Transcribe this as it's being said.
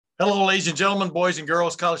Hello, ladies and gentlemen, boys and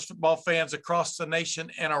girls, college football fans across the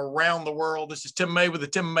nation and around the world. This is Tim May with the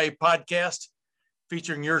Tim May Podcast,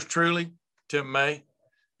 featuring yours truly, Tim May,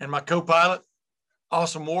 and my co-pilot,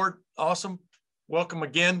 Awesome Ward. Awesome. Welcome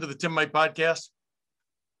again to the Tim May Podcast.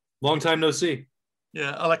 Long time no see.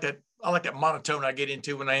 Yeah, I like that monotone I get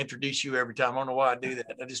into when I introduce you every time. I don't know why I do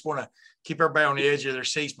that. I just want to keep everybody on the edge of their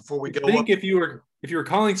seats before we go. I think if you were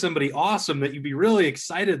calling somebody awesome, that you'd be really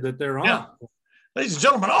excited that they're on. Yeah. Ladies and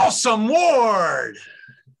gentlemen, Awesome Ward,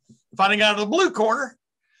 finding out of the blue corner,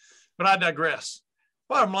 but I digress.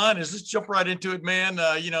 Bottom line is, let's jump right into it, man.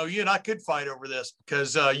 You and I could fight over this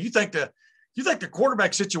because you think the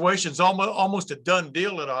quarterback situation is almost a done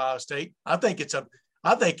deal at Ohio State. I think it's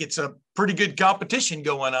a pretty good competition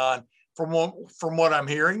going on from what I'm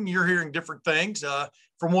hearing. You're hearing different things.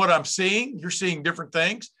 From what I'm seeing, you're seeing different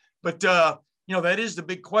things. But that is the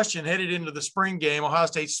big question headed into the spring game, Ohio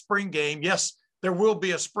State's spring game. Yes, there will be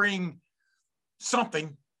a spring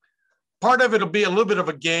something. Part of it will be a little bit of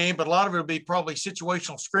a game, but a lot of it will be probably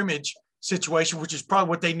situational scrimmage situation, which is probably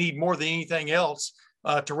what they need more than anything else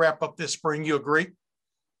to wrap up this spring. You agree?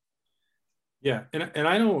 Yeah, and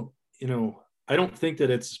I don't think that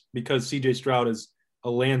it's because C.J. Stroud is a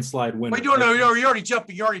landslide winner. Wait, no, you're already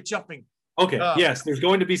jumping. Okay, yes, there's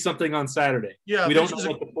going to be something on Saturday. Yeah, we don't know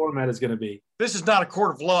what the format is going to be. This is not a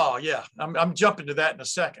court of law. Yeah, I'm jumping to that in a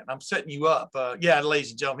second. I'm setting you up.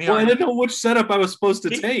 Ladies and gentlemen. I didn't know which setup I was supposed to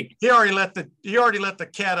take. He already let the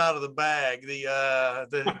cat out of the bag.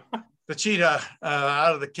 The cheetah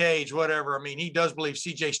out of the cage. Whatever. I mean, he does believe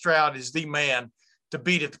C.J. Stroud is the man to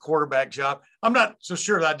beat at the quarterback job. I'm not so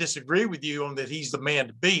sure that I disagree with you on that he's the man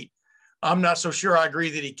to beat. I'm not so sure I agree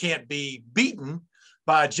that he can't be beaten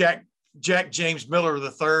by Jack James Miller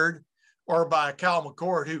III or by Kyle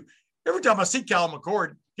McCord, who every time I see Kyle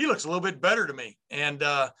McCord, he looks a little bit better to me. And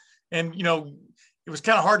it was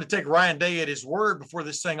kind of hard to take Ryan Day at his word before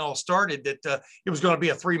this thing all started that it was going to be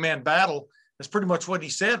a three-man battle. That's pretty much what he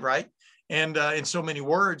said, right? And in so many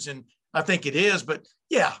words, and I think it is. But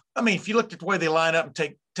yeah, I mean, if you looked at the way they line up and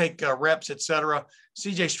take reps, et cetera,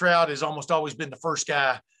 C.J. Stroud has almost always been the first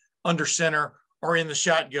guy under center or in the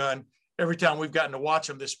shotgun every time we've gotten to watch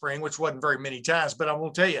him this spring, which wasn't very many times. But I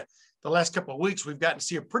will tell you, the last couple of weeks, we've gotten to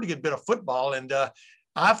see a pretty good bit of football. And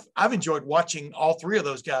I've enjoyed watching all three of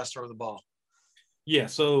those guys throw the ball. Yeah,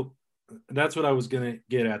 so that's what I was going to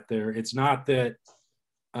get at there. It's not that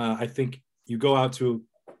I think you go out to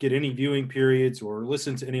get any viewing periods or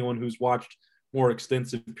listen to anyone who's watched more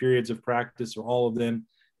extensive periods of practice or all of them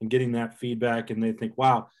and getting that feedback, and they think,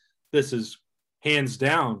 wow, this is hands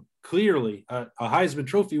down, clearly a Heisman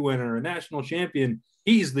Trophy winner, a national champion.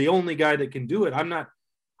 He's the only guy that can do it. I'm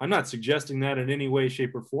not suggesting that in any way,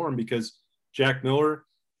 shape, or form, because Jack Miller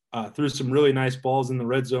threw some really nice balls in the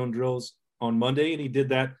red zone drills on Monday, and he did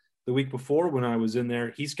that the week before when I was in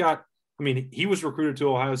there. He was recruited to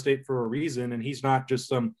Ohio State for a reason, and he's not just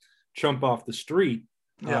some chump off the street.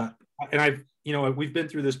 Yeah. We've been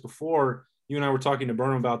through this before. You and I were talking to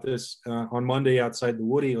Burnham about this on Monday outside the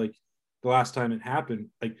Woody, like the last time it happened.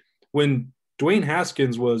 Like when Dwayne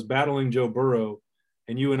Haskins was battling Joe Burrow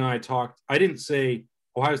and you and I talked, I didn't say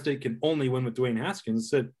Ohio State can only win with Dwayne Haskins.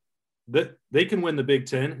 I said that they can win the Big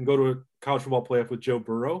Ten and go to a college football playoff with Joe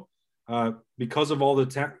Burrow because of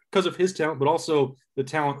because of his talent, but also the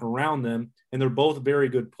talent around them. And they're both very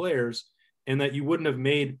good players, and that you wouldn't have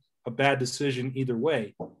made a bad decision either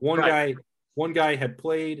way. One guy had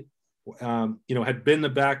played, had been the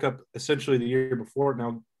backup essentially the year before.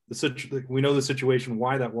 Now, we know the situation,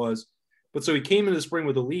 why that was. But so he came into the spring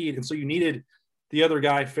with a lead, and so you needed the other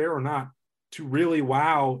guy, fair or not, to really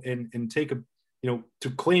wow and take to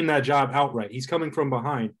claim that job outright. He's coming from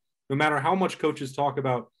behind. No matter how much coaches talk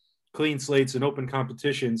about clean slates and open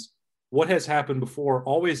competitions, what has happened before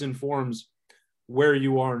always informs where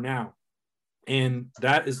you are now. And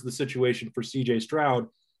that is the situation for C.J. Stroud.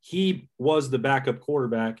 He was the backup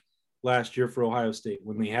quarterback last year for Ohio State.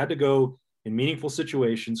 When they had to go in meaningful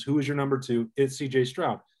situations, who is your number two? It's C.J.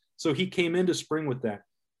 Stroud. So he came into spring with that.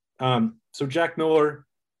 So Jack Miller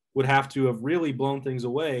would have to have really blown things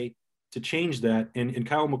away to change that. And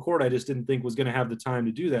Kyle McCord, I just didn't think was going to have the time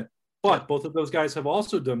to do that. But both of those guys have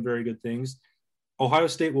also done very good things. Ohio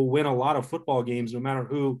State will win a lot of football games no matter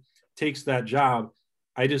who takes that job.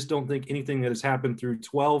 I just don't think anything that has happened through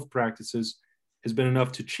 12 practices has been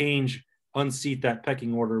enough to unseat that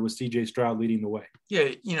pecking order with C.J. Stroud leading the way. Yeah,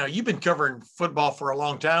 you've been covering football for a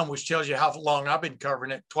long time, which tells you how long I've been covering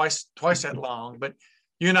it, twice that long. But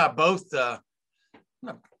you and I both not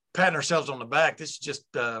patting ourselves on the back. This is just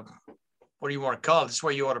what do you want to call it? This is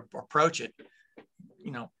where you ought to approach it.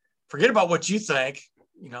 Forget about what you think.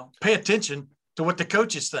 Pay attention to what the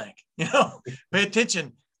coaches think. Pay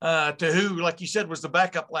attention to who, like you said, was the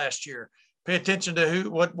backup last year. Pay attention to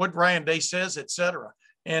what Ryan Day says, et cetera.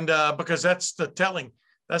 And because that's the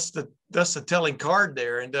telling card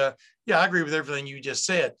there. And yeah, I agree with everything you just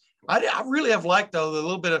said. I really have liked, though, the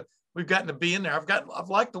little bit of we've gotten to be in there. I've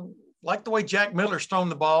liked the way Jack Miller's thrown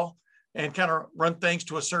the ball and kind of run things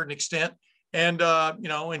to a certain extent. And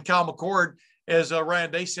and Kyle McCord, as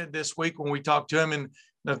Ryan Day said this week when we talked to him in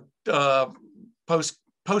the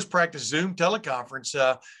post practice Zoom teleconference,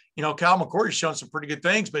 Kyle McCord has shown some pretty good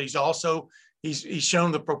things, but he's also he's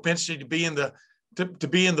shown the propensity to be in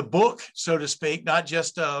the book, so to speak, not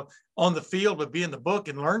just on the field, but be in the book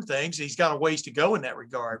and learn things. He's got a ways to go in that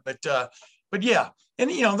regard. But yeah, and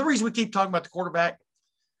the reason we keep talking about the quarterback,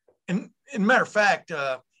 and matter of fact,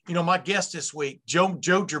 my guest this week, Joe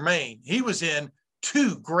Germaine, he was in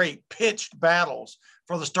 2 great pitched battles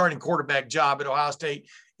for the starting quarterback job at Ohio State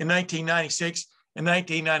in 1996 and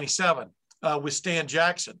 1997 with Stan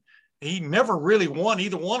Jackson. He never really won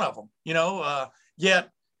either one of them, yet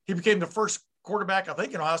he became the first quarterback, I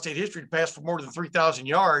think, in Ohio State history to pass for more than 3,000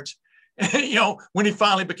 yards, when he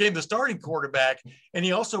finally became the starting quarterback. And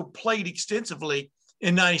he also played extensively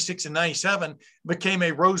in 96 and 97, became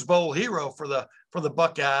a Rose Bowl hero for the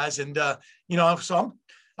Buckeyes. And, so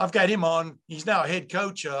I've got him on. He's now a head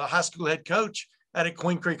coach, a high school head coach out at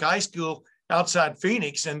Queen Creek High School outside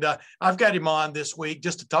Phoenix. And I've got him on this week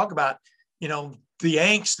just to talk about, the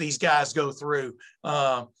angst these guys go through.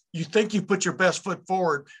 You think you put your best foot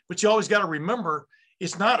forward, but you always got to remember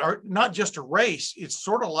it's not just a race. It's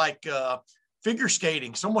sort of like figure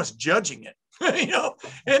skating. Someone's judging it,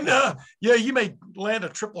 and you may land a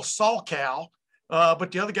triple saw cow,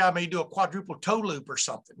 but the other guy may do a quadruple toe loop or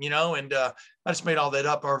something, and I just made all that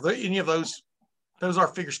up. Are there any of those are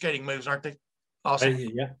figure skating moves, aren't they? Awesome.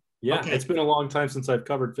 Yeah. Okay. It's been a long time since I've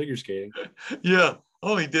covered figure skating. Yeah.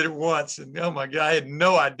 Only did it once. And oh my God, I had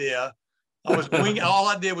no idea. I was all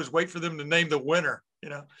I did was wait for them to name the winner,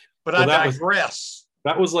 but I digress.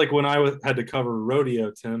 That was like when I had to cover rodeo,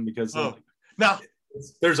 Tim, because now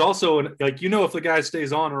there's also if the guy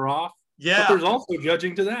stays on or off. Yeah. But there's also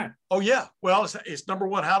judging to that. Oh yeah. Well, it's number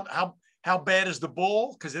one. How bad is the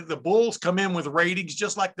bull? Because the bulls come in with ratings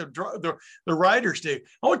just like the riders do.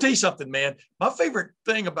 I want to tell you something, man. My favorite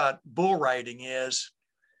thing about bull riding is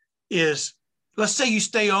let's say you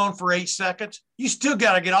stay on for 8 seconds, you still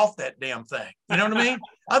got to get off that damn thing. You know what I mean?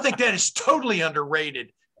 I think that is totally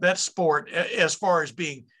underrated, that sport, as far as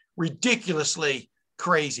being ridiculously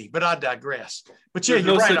crazy. But I digress. But yeah,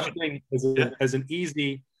 you're right. Such thing as an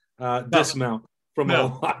easy dismount from a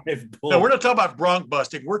live bull. No, we're not talking about bronc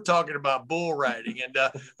busting. We're talking about bull riding, and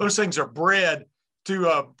those things are bred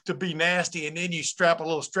to be nasty. And then you strap a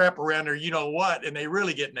little strap around there, and they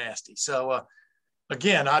really get nasty. So.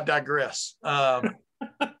 Again, I digress. Bottom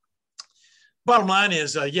line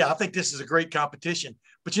is, I think this is a great competition.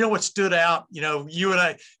 But what stood out? You and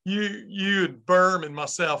I, you and Berm and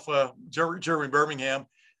myself, Jeremy Birmingham,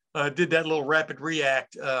 did that little rapid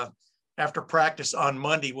react after practice on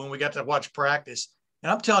Monday when we got to watch practice.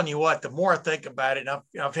 And I'm telling you what, the more I think about it, and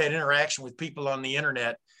I've had interaction with people on the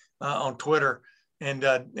internet, on Twitter, and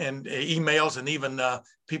emails, and even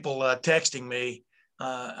people texting me.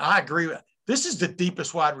 I agree with. This is the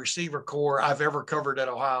deepest wide receiver core I've ever covered at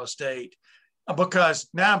Ohio State, because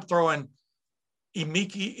now I'm throwing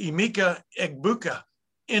Emeka Egbuka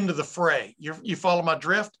into the fray. You follow my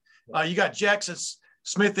drift? You got Jackson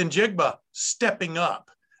Smith and Jigba stepping up.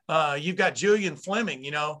 You've got Julian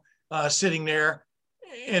Fleming, sitting there.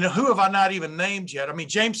 And who have I not even named yet? I mean,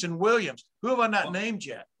 Jameson Williams. Who have I not named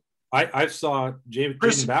yet? I saw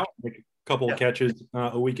Jaden Bauer make a couple of catches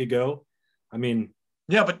a week ago. I mean,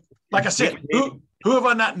 yeah, but like I said, who have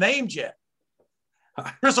I not named yet?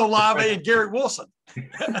 Chris Olave and Garrett Wilson.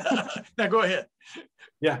 Now go ahead.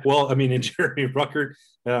 Yeah, well, I mean, and Jeremy Ruckert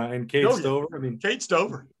and Cade Stover. I mean, Cade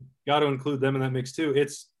Stover. Got to include them in that mix too.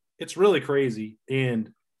 It's really crazy, and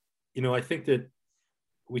I think that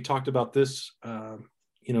we talked about this, 2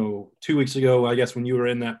 weeks ago. I guess when you were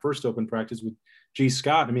in that first open practice with G.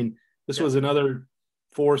 Scott. I mean, this was another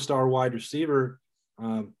 4-star wide receiver.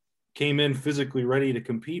 Came in physically ready to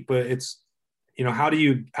compete, but it's, how do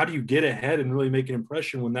you get ahead and really make an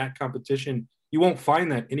impression when that competition, you won't find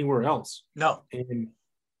that anywhere else. No. And,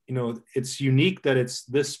 it's unique that it's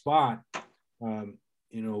this spot.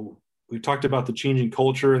 We've talked about the changing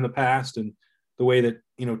culture in the past and the way that,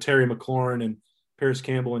 Terry McLaurin and Paris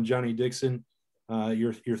Campbell and Johnny Dixon,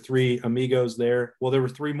 your 3 amigos there. Well, there were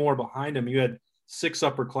 3 more behind him. You had 6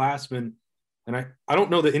 upperclassmen. And I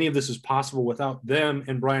don't know that any of this is possible without them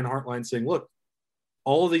and Brian Hartline saying, look,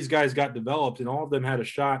 all of these guys got developed, and all of them had a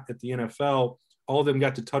shot at the NFL. All of them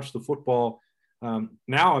got to touch the football.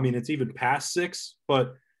 Now, I mean, it's even past 6,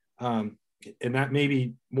 but and that may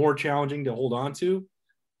be more challenging to hold on to.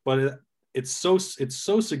 But it's so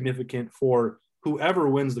significant for whoever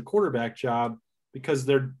wins the quarterback job, because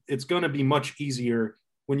it's going to be much easier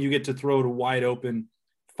when you get to throw to wide open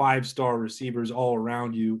 5-star receivers all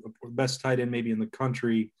around you, best tight end maybe in the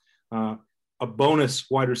country, a bonus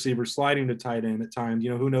wide receiver sliding to tight end at times.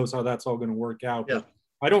 Who knows how that's all going to work out. Yeah.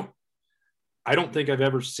 But I don't think I've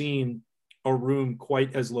ever seen a room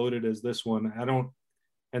quite as loaded as this one.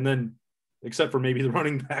 And then except for maybe the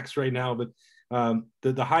running backs right now, but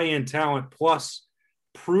the high-end talent plus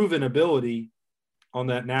proven ability on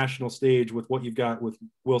that national stage with what you've got with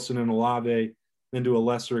Wilson and Olave, then to a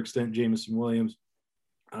lesser extent, Jameson Williams.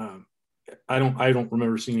 I don't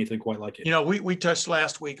remember seeing anything quite like it. We touched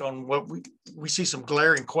last week on what we see some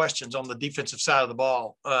glaring questions on the defensive side of the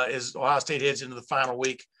ball as Ohio State heads into the final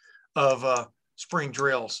week of spring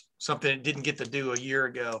drills, something it didn't get to do a year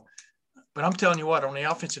ago. But I'm telling you what, on the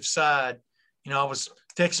offensive side, I was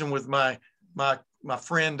texting with my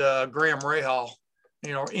friend Graham Rahal,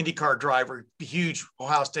 IndyCar driver, huge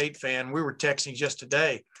Ohio State fan. We were texting just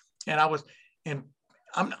today, and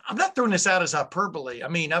I'm not throwing this out as hyperbole. I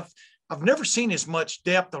mean, I've never seen as much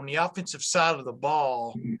depth on the offensive side of the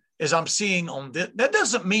ball as I'm seeing on this. That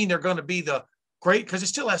doesn't mean they're going to be the great, because it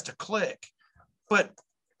still has to click. But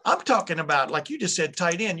I'm talking about, like you just said,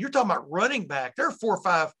 tight end. You're talking about running back. There are 4,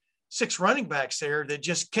 5, 6 running backs there that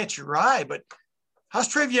just catch your eye. But how's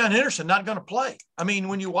Travion Henderson not going to play? I mean,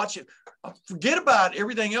 when you watch it, forget about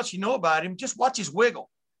everything else you know about him. Just watch his wiggle.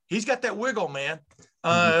 He's got that wiggle, man.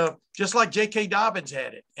 Just like J.K. Dobbins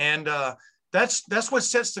had it. And that's what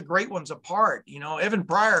sets the great ones apart. Evan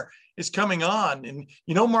Pryor is coming on, and,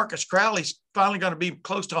 Marcus Crowley's finally going to be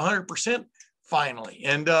close to 100% finally.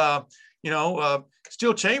 And,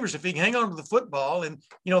 Steele Chambers, if he can hang on to the football, and,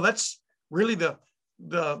 that's really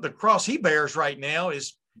the cross he bears right now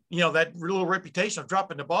is, that little reputation of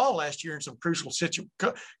dropping the ball last year in some crucial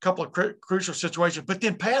crucial situations. But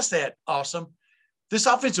then past that, awesome. This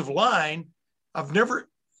offensive line, I'm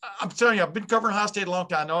telling you, I've been covering Ohio State a long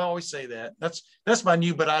time. I know I always say that. That's my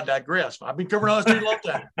new, but I digress. I've been covering Ohio State a long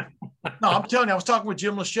time. No, I'm telling you, I was talking with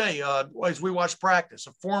Jim Lachey as we watched practice,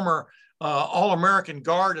 a former All-American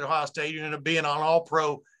guard at Ohio State, who ended up being an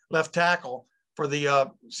All-Pro left tackle for the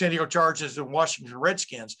San Diego Chargers and Washington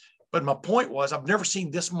Redskins. But my point was, I've never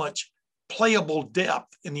seen this much playable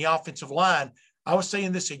depth in the offensive line. I was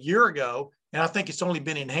saying this a year ago, and I think it's only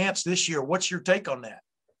been enhanced this year. What's your take on that?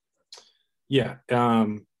 Yeah.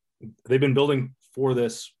 They've been building for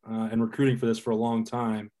this and recruiting for this for a long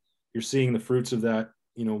time. You're seeing the fruits of that,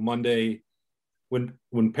 Monday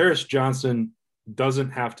when Paris Johnson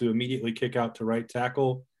doesn't have to immediately kick out to right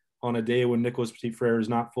tackle on a day when Nicholas Petit-Frere is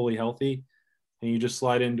not fully healthy, and you just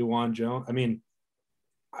slide in DeJuan Jones. I mean,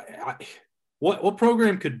 what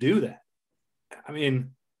program could do that? I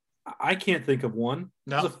mean, I can't think of one.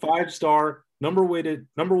 No. He's a 5-star, number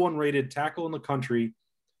 1 rated tackle in the country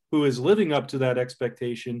who is living up to that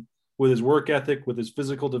expectation with his work ethic, with his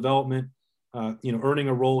physical development, earning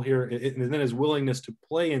a role here, and then his willingness to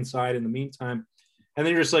play inside in the meantime. And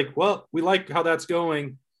then you're just like, well, we like how that's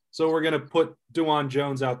going, so we're going to put DeJuan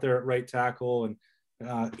Jones out there at right tackle. And,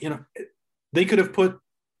 they could have put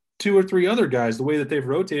 2 or 3 other guys the way that they've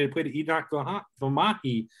rotated, played Enoch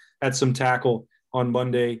Vamahi at some tackle on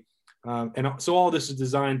Monday. And so all this is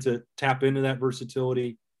designed to tap into that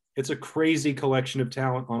versatility. It's a crazy collection of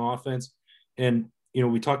talent on offense. And,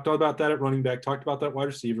 we talked about that at running back, talked about that wide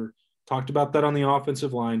receiver, talked about that on the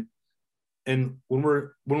offensive line. And when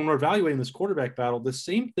we're evaluating this quarterback battle, the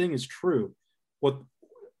same thing is true.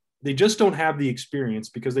 They just don't have the experience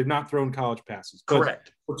because they've not thrown college passes. But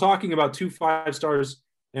correct. We're talking about 2 5-stars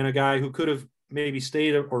and a guy who could have maybe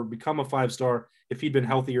stayed or become a 5-star if he'd been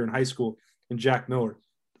healthier in high school, and Jack Miller.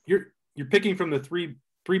 You're picking from the three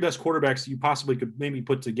best quarterbacks you possibly could maybe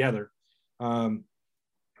put together,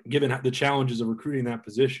 given the challenges of recruiting that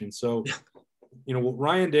position. So,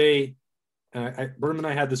 Ryan Day, Berman and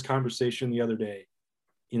I had this conversation the other day,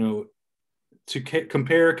 to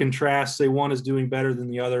compare, contrast, say one is doing better than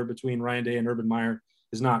the other between Ryan Day and Urban Meyer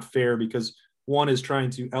is not fair, because one is trying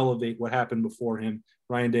to elevate what happened before him.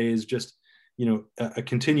 Ryan Day is just, a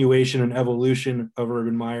continuation and evolution of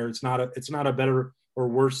Urban Meyer. It's not a better or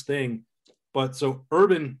worse thing. But so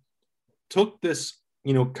Urban took this,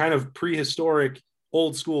 kind of prehistoric,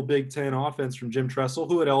 old school Big Ten offense from Jim Tressel,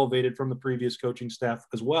 who had elevated from the previous coaching staff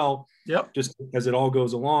as well. Yep. Just as it all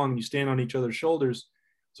goes along, you stand on each other's shoulders.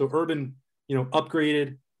 So Urban,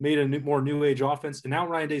 upgraded, made a more new age offense. And now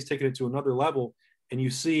Ryan Day's taken it to another level. and you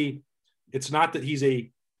see it's not that he's a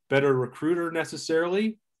better recruiter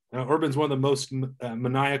necessarily. Urban's one of the most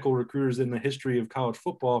maniacal recruiters in the history of college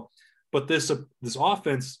football, but this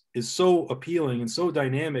offense is so appealing and so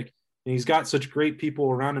dynamic, and he's got such great people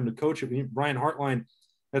around him to coach it. Brian Hartline,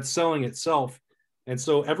 that's selling itself, and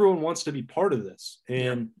so everyone wants to be part of this,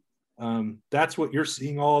 and that's what you're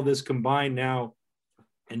seeing. All of this combined now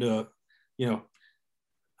into,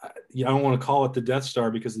 I don't want to call it the Death Star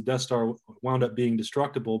because the Death Star wound up being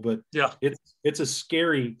destructible, but it's a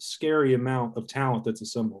scary, scary amount of talent that's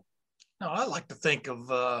assembled. No, I like to think of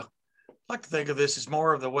this as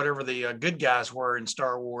more of the whatever the good guys were in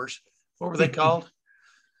Star Wars. What were they called?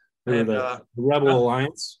 The Rebel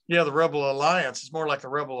Alliance. Yeah, the Rebel Alliance. It's more like the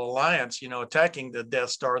Rebel Alliance, attacking the Death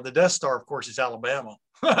Star. The Death Star, of course, is Alabama.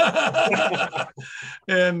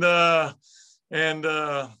 and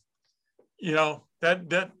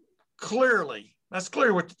that clearly, that's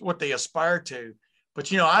clearly what they aspire to.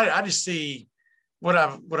 But I just see what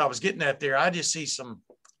I was getting at there. I just see some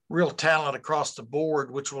real talent across the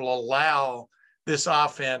board, which will allow this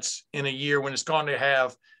offense in a year when it's going to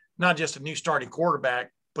have not just a new starting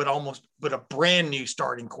quarterback, but a brand new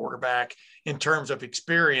starting quarterback in terms of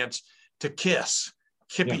experience to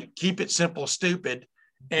keep it simple, stupid,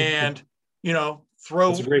 and throw.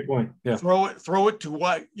 That's a great point. Yeah. Throw it to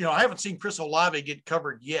what, I haven't seen Chris Olave get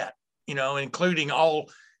covered yet, including all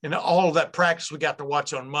of that practice we got to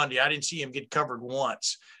watch on Monday. I didn't see him get covered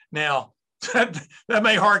once. Now that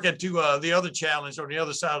may harken to the other challenge on the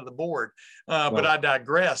other side of the board. But I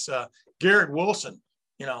digress. Garrett Wilson,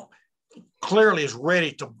 clearly is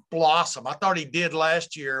ready to blossom. I thought he did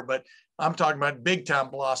last year, but I'm talking about big time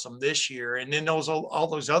blossom this year. And then all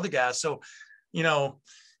those other guys. So,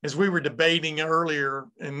 as we were debating earlier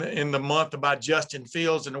in the month about Justin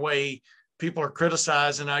Fields and the way people are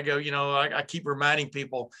criticizing, I go, I keep reminding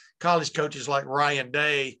people, college coaches like Ryan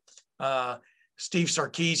Day, Steve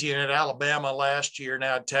Sarkisian at Alabama last year,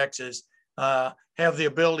 now at Texas, have the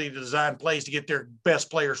ability to design plays to get their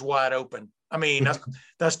best players wide open. I mean,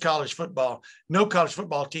 that's college football. No college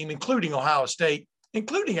football team, including Ohio State,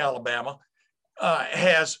 including Alabama,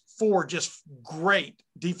 has 4 just great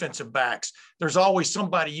defensive backs. There's always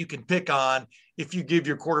somebody you can pick on if you give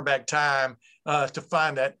your quarterback time to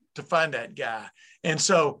find that guy. And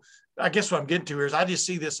so I guess what I'm getting to here is I just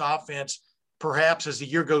see this offense, perhaps as the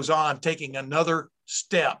year goes on, taking another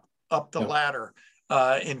step up the ladder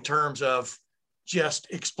in terms of just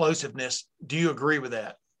explosiveness. Do you agree with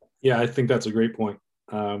that? Yeah, I think that's a great point,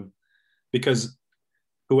 because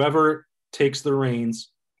whoever takes the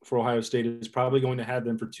reins for Ohio State is probably going to have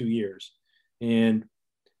them for 2 years. And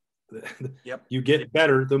you get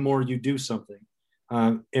better the more you do something.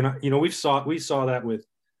 We saw that with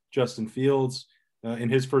Justin Fields in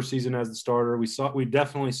his first season as the starter. We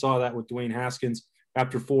definitely saw that with Dwayne Haskins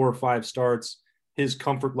after 4 or 5 starts. His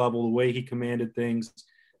comfort level, the way he commanded things,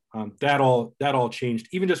 that all changed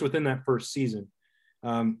even just within that first season.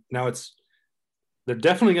 Now they're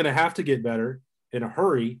definitely going to have to get better in a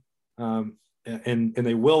hurry. And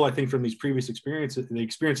they will, I think, from these previous experiences, the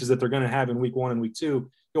experiences that they're going to have in week 1 and week 2,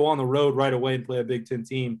 go on the road right away and play a Big Ten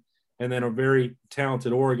team, and then a very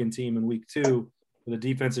talented Oregon team in week 2 with a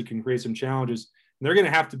defense that can create some challenges. And they're going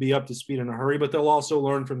to have to be up to speed in a hurry, but they'll also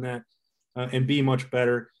learn from that and be much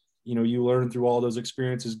better. You learn through all those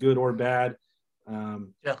experiences, good or bad.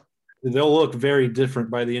 They'll look very different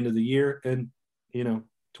by the end of the year. And,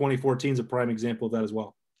 2014 is a prime example of that as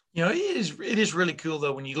well. It is really cool,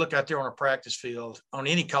 though, when you look out there on a practice field, on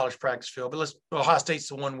any college practice field, but Ohio State's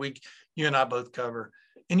the one week you and I both cover,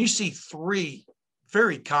 and you see 3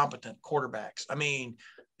 very competent quarterbacks. I mean,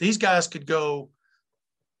 these guys could go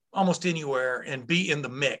almost anywhere and be in the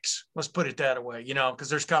mix. Let's put it that way, because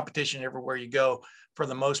there's competition everywhere you go for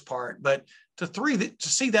the most part. But to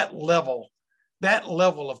see that level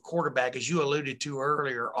of quarterback, as you alluded to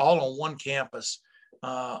earlier, all on one campus,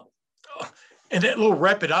 and that little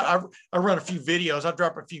rapid, I run a few videos. I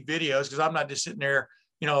drop a few videos because I'm not just sitting there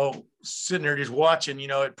just watching,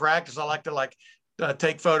 at practice. I like to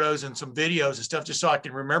take photos and some videos and stuff just so I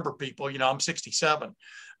can remember people. I'm 67,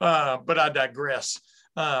 but I digress.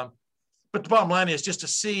 But the bottom line is just to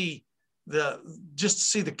see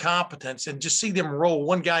the competence and just see them roll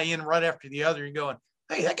one guy in right after the other and going,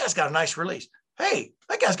 hey, that guy's got a nice release. Hey,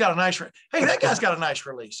 that guy's got a nice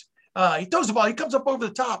release. He throws the ball. He comes up over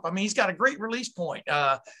the top. I mean, he's got a great release point.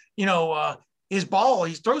 His ball,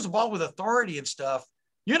 he throws the ball with authority and stuff.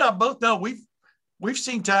 You and I both know we've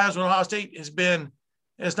seen times when Ohio State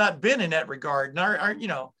has not been in that regard. And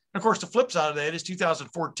of course, the flip side of that is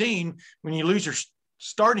 2014 when you lose your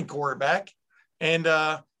starting quarterback and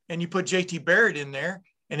you put JT Barrett in there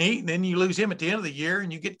and then you lose him at the end of the year,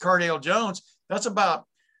 and you get Cardale Jones. That's about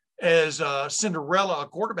as Cinderella a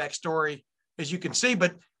quarterback story as you can see.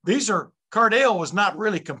 But Cardale was not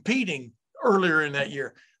really competing earlier in that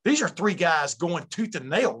year. These are three guys going tooth and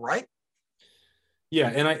nail, right? Yeah,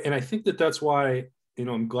 and I think that's why,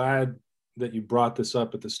 I'm glad that you brought this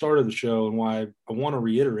up at the start of the show, and why I want to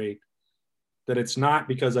reiterate that it's not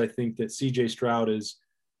because I think that CJ Stroud is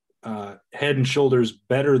head and shoulders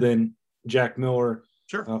better than Jack Miller,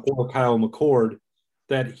 sure, or Kyle McCord,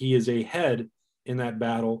 that he is ahead in that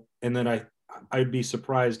battle, and that I'd be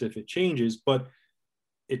surprised if it changes, but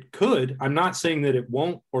it could. I'm not saying that it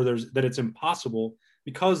won't, or that it's impossible,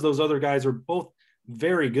 because those other guys are both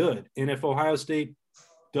very good. And if Ohio State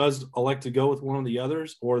does elect to go with one of the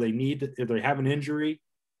others, or if they have an injury,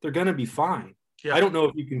 they're going to be fine. Yeah. I don't know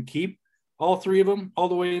if you can keep all three of them all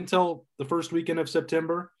the way until the first weekend of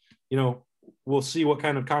September. We'll see what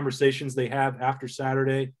kind of conversations they have after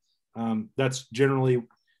Saturday. That's generally,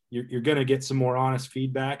 you're going to get some more honest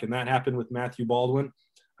feedback. And that happened with Matthew Baldwin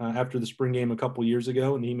after the spring game a couple years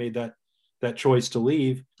ago, and he made that choice to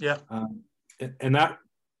leave. Yeah. And that,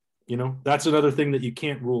 that's another thing that you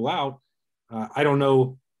can't rule out. I don't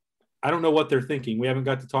know what they're thinking. We haven't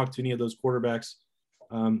got to talk to any of those quarterbacks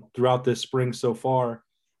throughout this spring so far.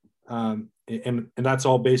 And that's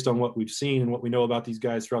all based on what we've seen and what we know about these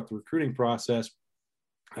guys throughout the recruiting process.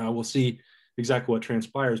 We'll see exactly what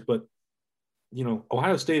transpires, but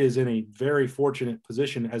Ohio State is in a very fortunate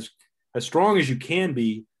position, as strong as you can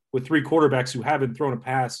be, with three quarterbacks who haven't thrown a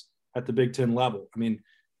pass at the Big Ten level. I mean,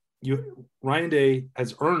 Ryan Day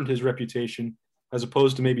has earned his reputation, as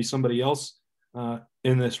opposed to maybe somebody else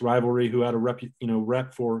in this rivalry who had a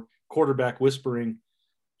rep for quarterback whispering.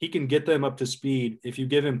 He can get them up to speed. If you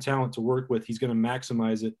give him talent to work with, he's going to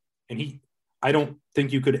maximize it. And I don't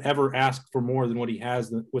think you could ever ask for more than what he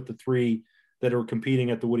has with the three that are competing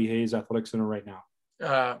at the Woody Hayes Athletic Center right now.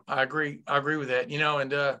 I agree with that.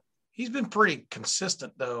 And he's been pretty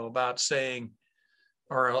consistent, though, about saying,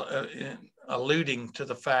 or alluding to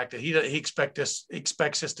the fact that he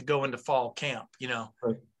expects us to go into fall camp.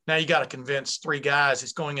 Right. Now you got to convince three guys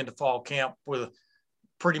he's going into fall camp with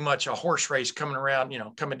pretty much a horse race coming around,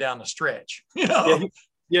 coming down the stretch. Tim,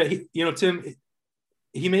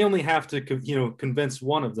 he may only have to convince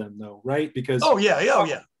one of them, though, right? Because Kyle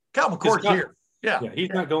McCord's here. Yeah, he's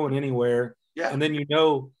not going anywhere. Yeah, and then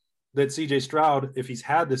that CJ Stroud, if he's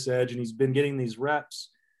had this edge and he's been getting these reps,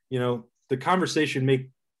 the conversation may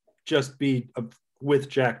just be with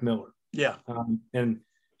Jack Miller. Yeah. And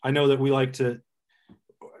I know that we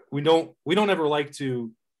don't ever like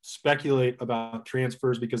to speculate about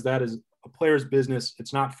transfers, because that is a player's business.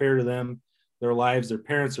 It's not fair to them, their lives, their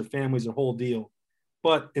parents, their families, their whole deal.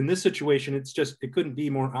 But in this situation, it couldn't be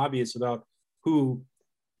more obvious about who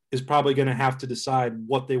is probably going to have to decide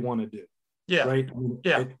what they want to do. Yeah. Right.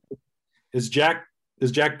 Yeah. Does Jack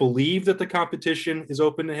believe that the competition is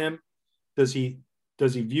open to him? Does he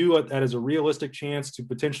view that as a realistic chance to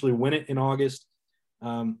potentially win it in August?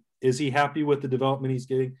 Is he happy with the development he's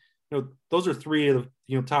getting? Those are three of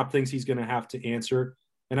the top things he's going to have to answer.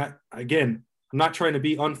 And I'm not trying to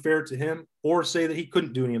be unfair to him or say that he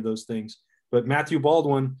couldn't do any of those things. But Matthew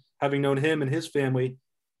Baldwin, having known him and his family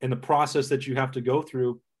and the process that you have to go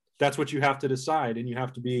through, that's what you have to decide. And you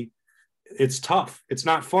have to be, it's tough. It's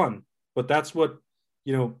not fun, but that's what,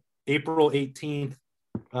 April 18th,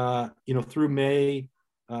 through May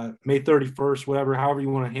 31st, however you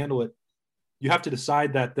want to handle it, you have to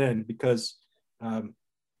decide that then, because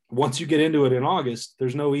once you get into it in August,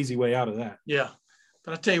 there's no easy way out of that. Yeah.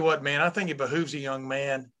 But I tell you what, man, I think it behooves a young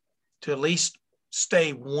man to at least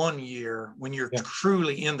stay 1 year when you're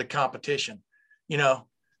truly in the competition,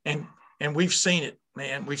 and we've seen it,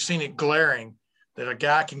 man. We've seen it glaring that a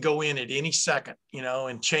guy can go in at any second,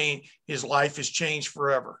 and change his life is changed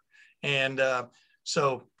forever. And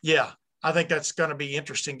so, yeah, I think that's going to be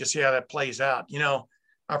interesting to see how that plays out.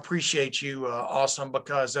 I appreciate you, Awesome,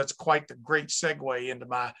 because that's quite the great segue into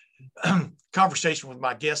my conversation with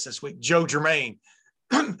my guest this week, Joe Germaine.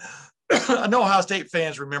 I know Ohio State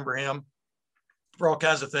fans remember him for all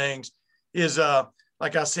kinds of things. Is,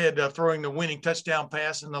 like I said, throwing the winning touchdown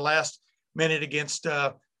pass in the last minute against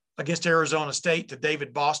Arizona State to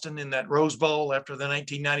David Boston in that Rose Bowl after the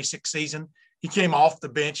 1996 season. He came off the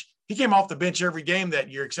bench. He came off the bench every game that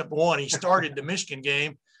year except one. He started the Michigan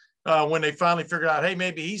game. When they finally figured out, hey,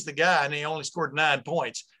 maybe he's the guy, and they only scored 9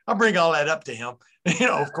 points. I'll bring all that up to him,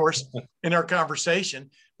 of course, in our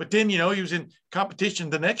conversation. But then, he was in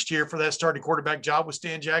competition the next year for that starting quarterback job with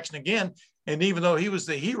Stan Jackson again. And even though he was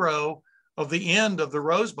the hero of the end of the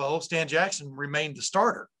Rose Bowl, Stan Jackson remained the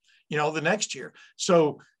starter, the next year.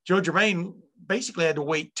 So Joe Germaine basically had to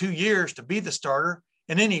wait 2 years to be the starter,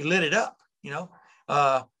 and then he lit it up.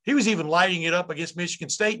 He was even lighting it up against Michigan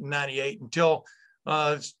State in '98 until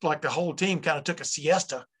it's like the whole team kind of took a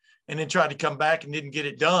siesta and then tried to come back and didn't get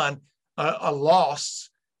it done. A loss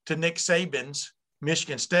to Nick Saban's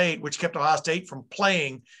Michigan State, which kept Ohio State from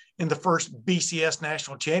playing in the first BCS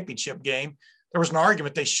national championship game. There was an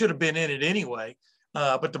argument they should have been in it anyway.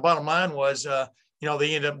 But the bottom line was, they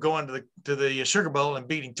ended up going to the Sugar Bowl and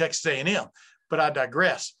beating Texas A&M. But I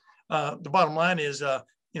digress. The bottom line is,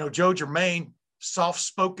 Joe Germaine,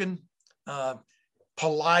 soft-spoken,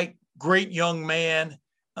 polite, great young man.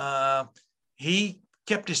 He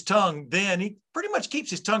kept his tongue then. He pretty much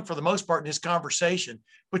keeps his tongue for the most part in his conversation.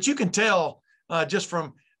 But you can tell just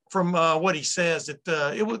from what he says that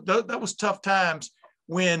that was tough times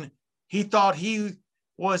when he thought he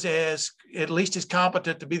was at least as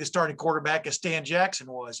competent to be the starting quarterback as Stan Jackson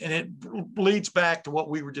was. And it leads back to what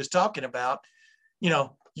we were just talking about.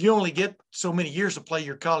 You only get so many years to play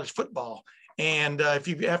your college football. And if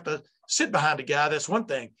you have to sit behind a guy, that's one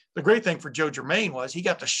thing. The great thing for Joe Germaine was he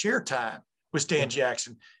got to share time with Stan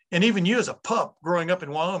Jackson. And even you as a pup growing up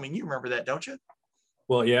in Wyoming, you remember that, don't you?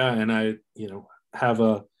 Well, yeah. And I, have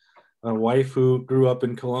a wife who grew up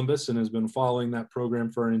in Columbus and has been following that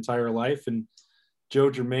program for an entire life. And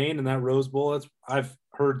Joe Germaine and that Rose Bowl, I've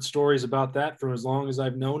heard stories about that from as long as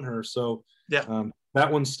I've known her. So yeah,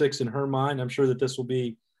 that one sticks in her mind. I'm sure that this will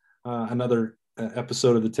be another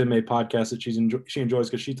episode of the Tim May podcast that she enjoys,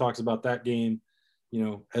 because she talks about that game,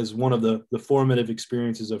 as one of the formative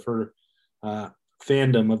experiences of her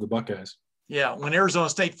fandom of the Buckeyes. Yeah, when Arizona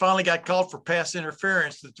State finally got called for pass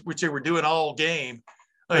interference, which they were doing all game,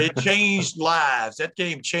 it changed lives. That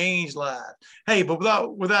game changed lives. Hey, but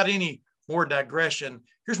without any more digression,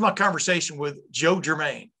 here's my conversation with Joe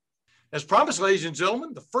Germaine. As promised, ladies and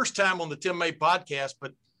gentlemen, the first time on the Tim May podcast,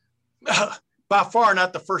 but by far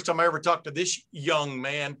not the first time I ever talked to this young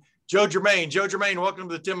man, Joe Germaine. Joe Germaine, welcome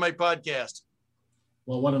to the Tim May podcast.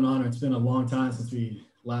 Well, what an honor. It's been a long time since we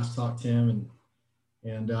last talked, Tim,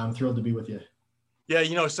 and I'm thrilled to be with you.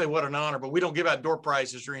 Yeah, say what an honor, but we don't give out door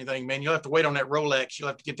prizes or anything, man. You'll have to wait on that Rolex. You'll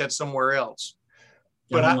have to get that somewhere else.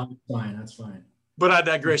 Yeah, but that's fine. But I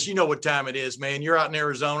digress. You know what time it is, man. You're out in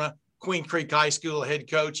Arizona, Queen Creek High School head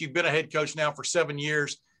coach. You've been a head coach now for 7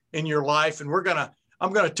 years in your life, and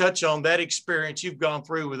I'm going to touch on that experience you've gone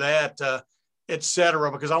through with that, et cetera,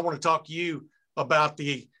 because I want to talk to you about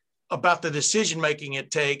the decision-making it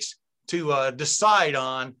takes to decide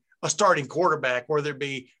on a starting quarterback, whether it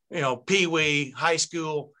be, Pee-wee, high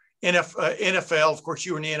school, NFL. Of course,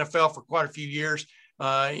 you were in the NFL for quite a few years,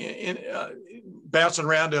 bouncing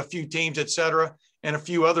around to a few teams, et cetera, and a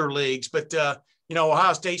few other leagues. But,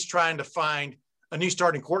 Ohio State's trying to find a new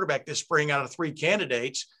starting quarterback this spring out of 3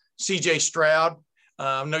 candidates, C.J. Stroud.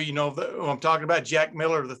 I know you know who I'm talking about, Jack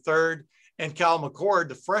Miller III, and Kyle McCord,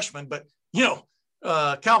 the freshman. But, Kyle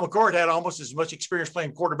McCord had almost as much experience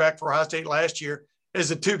playing quarterback for Ohio State last year as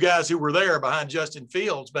the 2 guys who were there behind Justin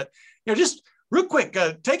Fields. But, just real quick,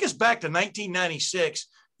 take us back to 1996.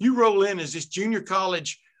 You roll in as this junior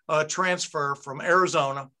college transfer from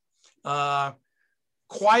Arizona.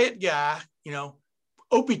 Quiet guy,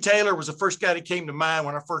 Opie Taylor was the first guy that came to mind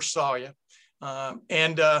when I first saw you.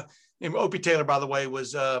 And Opie Taylor, by the way,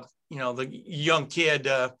 was, the young kid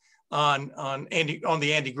on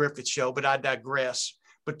the Andy Griffith Show, but I digress.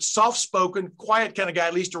 But soft-spoken, quiet kind of guy,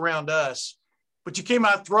 at least around us. But you came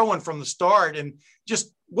out throwing from the start. And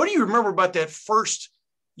just what do you remember about that first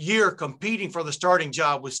year competing for the starting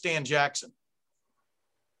job with Stan Jackson?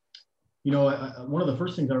 One of the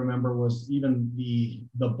first things I remember was even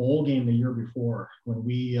the bowl game the year before, when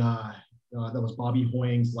we that was Bobby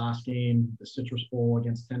Hoying's last game, the Citrus Bowl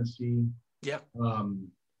against Tennessee. Yeah.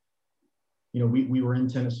 We were in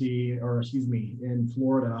in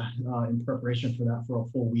Florida in preparation for that for a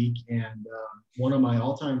full week. And one of my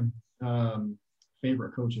all-time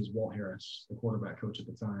favorite coaches, Walt Harris, the quarterback coach at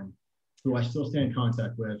the time, who I still stay in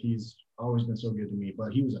contact with. He's always been so good to me,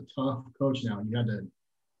 but he was a tough coach now. You had to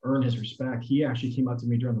earn his respect. He actually came up to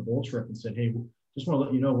me during the bowl trip and said, "Hey, just want to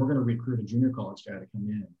let you know, we're going to recruit a junior college guy to come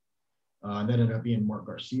in." And that ended up being Mark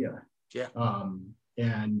Garcia. Yeah.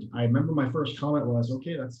 And I remember my first comment was,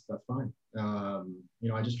 "Okay, that's fine."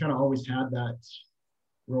 I just kind of always had that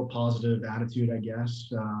real positive attitude, I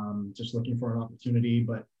guess, just looking for an opportunity.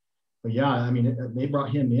 But yeah, they brought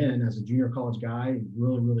him in as a junior college guy,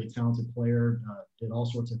 really, really talented player, did all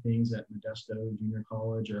sorts of things at Modesto Junior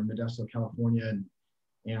College or Modesto, California.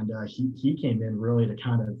 And he came in really to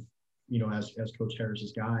kind of, as Coach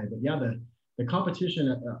Harris's guy. But yeah, the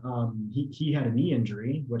competition, he had a knee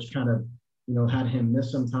injury, which kind of, had him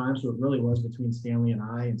miss some time. So it really was between Stanley and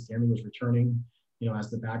I, and Stanley was returning,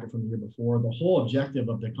 as the backup from the year before. The whole objective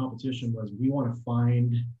of the competition was we want to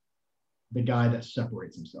find the guy that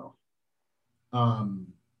separates himself.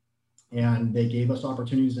 And they gave us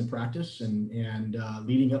opportunities in practice, and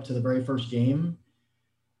leading up to the very first game,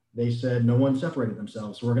 they said no one separated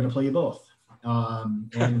themselves, so we're going to play you both.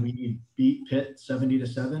 And we beat Pitt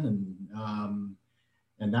 70-7,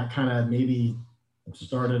 and that kind of maybe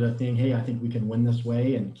started a thing. Hey, I think we can win this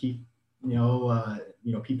way and keep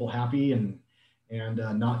people happy and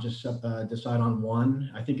not just decide on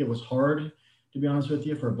one. I think it was hard, to be honest with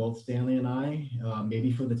you, for both Stanley and I,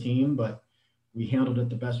 maybe for the team, but we handled it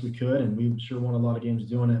the best we could, and we sure won a lot of games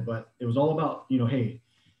doing it. But it was all about, hey,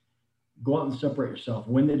 go out and separate yourself,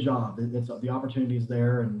 win the job. It's the opportunity's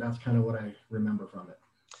there, and that's kind of what I remember from it.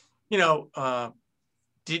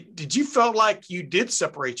 Did you felt like you did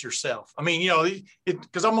separate yourself? I mean,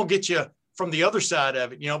 because I'm gonna get you from the other side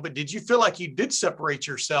of it, but did you feel like you did separate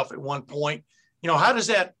yourself at one point? How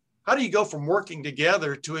do you go from working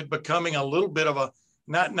together to it becoming a little bit of a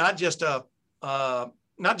not just a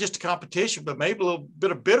competition, but maybe a little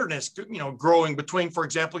bit of bitterness, growing between, for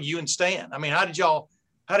example, you and Stan? I mean, how did y'all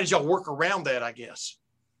work around that, I guess?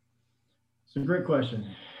 It's a great question.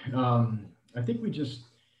 I think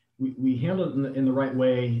we handled it in the right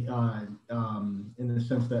way, in the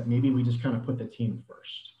sense that maybe we just kind of put the team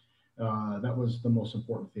first. That was the most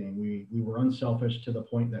important thing. We were unselfish to the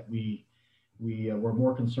point that we were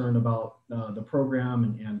more concerned about the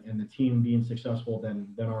program and the team being successful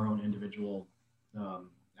than our own individual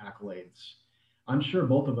accolades. I'm sure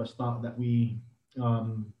both of us thought that we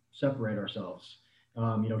separate ourselves.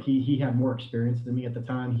 He had more experience than me at the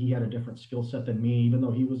time. He had a different skill set than me. Even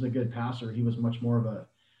though he was a good passer, he was much more of a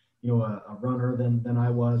runner than I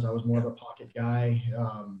was. I was more of a pocket guy.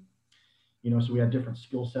 So we had different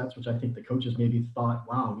skill sets, which I think the coaches maybe thought,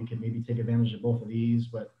 wow, we could maybe take advantage of both of these.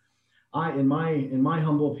 But in my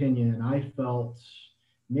humble opinion, I felt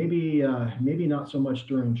maybe not so much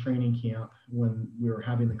during training camp when we were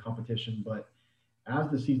having the competition, but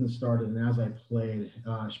as the season started and as I played,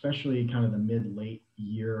 especially kind of the mid-late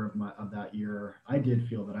year of that year, I did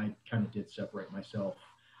feel that I kind of did separate myself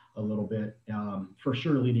a little bit, for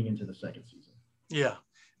sure, leading into the second season. Yeah.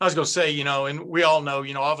 I was going to say, and we all know,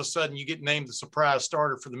 all of a sudden you get named the surprise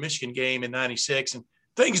starter for the Michigan game in '96, and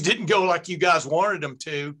things didn't go like you guys wanted them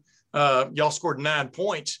to. Y'all scored 9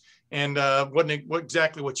 points, and wasn't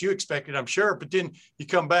exactly what you expected, I'm sure. But then you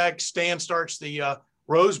come back, Stan starts the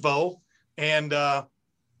Rose Bowl, and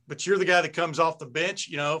but you're the guy that comes off the bench,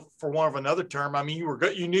 for want of another term. I mean,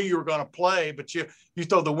 you knew you were going to play, but you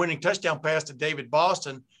throw the winning touchdown pass to David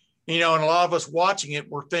Boston, and a lot of us watching it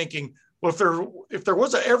were thinking, well, if there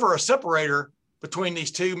was ever a separator between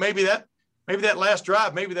these two, maybe that last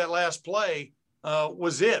drive, maybe that last play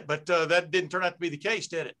was it. But that didn't turn out to be the case,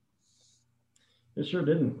 did it? It sure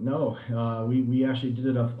didn't. No, we actually did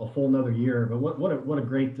it a full another year. But what a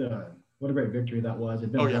great victory that was.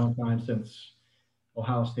 It'd been a long time since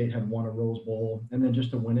Ohio State had won a Rose Bowl, and then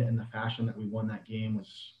just to win it in the fashion that we won that game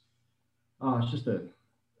was it's just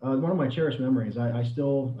one of my cherished memories. I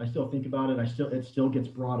still think about it. It still gets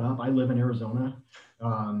brought up. I live in Arizona,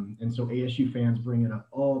 and so ASU fans bring it up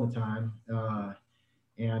all the time,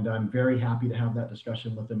 and I'm very happy to have that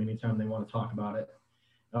discussion with them anytime they want to talk about it.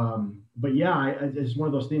 But yeah, it's one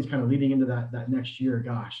of those things kind of leading into that next year.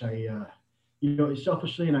 Gosh,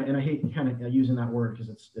 selfishly, and I hate kind of using that word because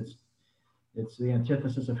it's the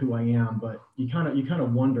antithesis of who I am. But you kind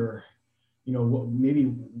of wonder,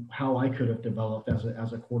 maybe how I could have developed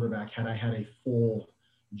as a quarterback had I had a full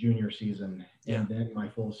junior season and then my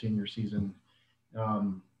full senior season,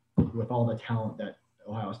 with all the talent that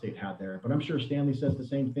Ohio State had there. But I'm sure Stanley says the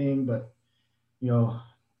same thing. But 6-1.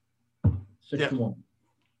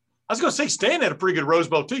 I was going to say Stan had a pretty good Rose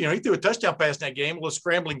Bowl too. He threw a touchdown pass in that game, a little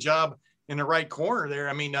scrambling job in the right corner there.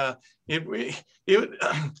 I mean,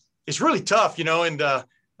 it's really tough, and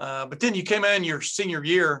but then you came in your senior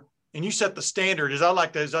year and you set the standard. As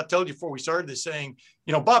I told you before we started this, saying,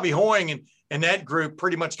 Bobby Hoying and that group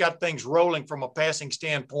pretty much got things rolling from a passing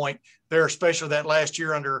standpoint there, especially that last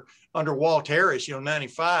year under Walt Harris,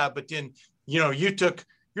 95. But then,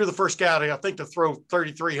 you're the first guy to throw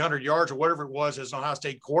 3,300 yards or whatever it was as an Ohio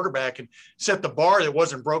State quarterback and set the bar that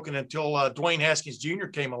wasn't broken until Dwayne Haskins Jr.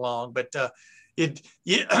 came along. But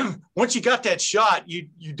once you got that shot, you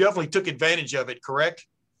definitely took advantage of it, correct?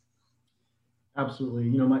 Absolutely.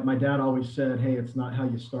 My dad always said, hey, it's not how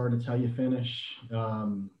you start, it's how you finish.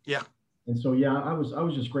 Yeah. And so, I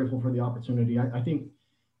was just grateful for the opportunity. I think,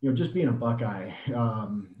 just being a Buckeye,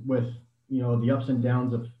 with the ups and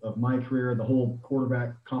downs of my career, the whole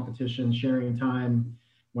quarterback competition, sharing time.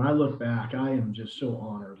 When I look back, I am just so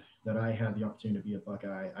honored that I had the opportunity to be a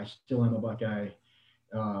Buckeye. I still am a Buckeye.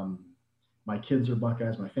 My kids are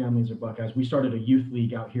Buckeyes. My families are Buckeyes. We started a youth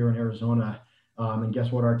league out here in Arizona. And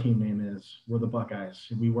guess what our team name is? We're the Buckeyes.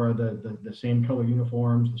 We wear the same color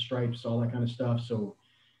uniforms, the stripes, all that kind of stuff. So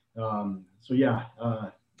yeah,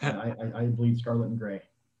 I bleed scarlet and gray.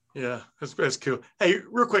 Yeah, that's cool. Hey,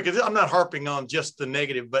 real quick, I'm not harping on just the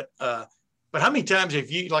negative, but how many times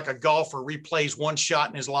have you, like a golfer replays one shot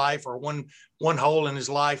in his life or one hole in his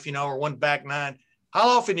life, or one back nine?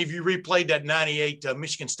 How often have you replayed that 98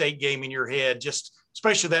 Michigan State game in your head, just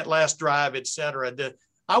especially that last drive, et cetera?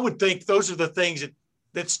 I would think those are the things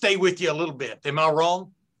that stay with you a little bit. Am I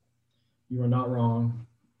wrong? You are not wrong.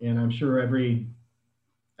 And I'm sure every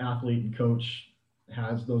athlete and coach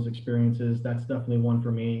has those experiences. That's definitely one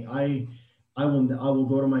for me. I will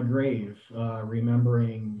go to my grave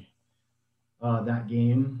remembering that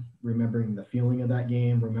game, remembering the feeling of that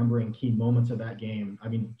game, remembering key moments of that game. I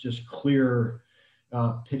mean, just clear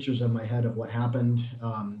pictures in my head of what happened.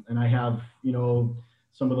 And I have,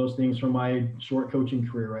 some of those things from my short coaching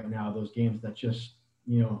career right now, those games that just,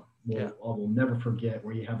 I will never forget,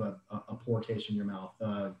 where you have a poor taste in your mouth.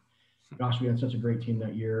 Gosh, we had such a great team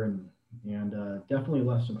that year, and definitely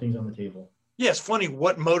left some things on the table. Yeah, it's funny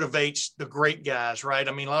what motivates the great guys, right?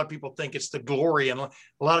 I mean, a lot of people think it's the glory, and a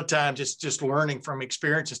lot of times it's just learning from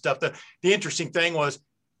experience and stuff. The interesting thing was,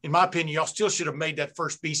 in my opinion, y'all still should have made that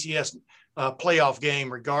first BCS playoff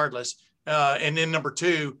game regardless. And then number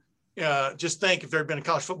two, just think if there had been a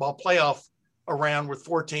college football playoff around with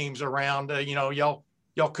 4 teams around, y'all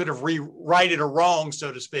could have righted a wrong,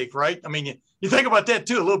 so to speak, right? I mean, you think about that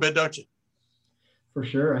too a little bit, don't you? For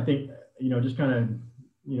sure. I think, just kind of,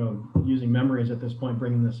 using memories at this point,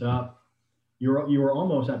 bringing this up, you were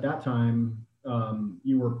almost at that time,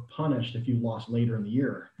 you were punished if you lost later in the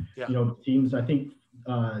year. Yeah. Teams, I think,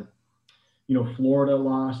 Florida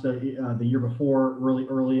lost the year before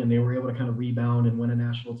early, and they were able to kind of rebound and win a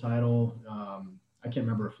national title. I can't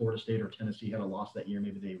remember if Florida State or Tennessee had a loss that year.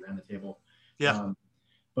 Maybe they ran the table. Yeah.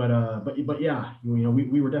 But yeah,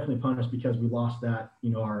 we were definitely punished because we lost that,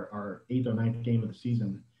 our 8th or 9th game of the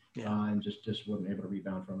season, and just wasn't able to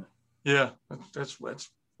rebound from it. Yeah, that's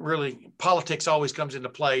really, politics always comes into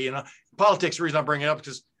play. Politics, the reason I bring it up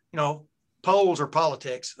is because, polls or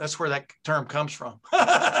politics. That's where that term comes from.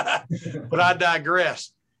 But I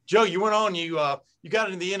digress. Joe, you went on, you got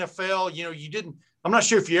into the NFL, you didn't, I'm not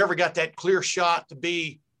sure if you ever got that clear shot to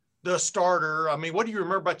be the starter. I mean, what do you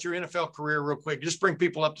remember about your NFL career real quick? Just bring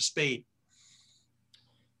people up to speed.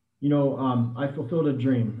 I fulfilled a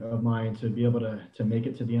dream of mine to be able to make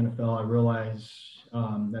it to the NFL. I realize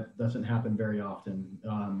that doesn't happen very often.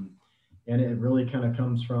 And it really kind of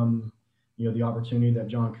comes from, the opportunity that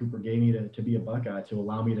John Cooper gave me to be a Buckeye, to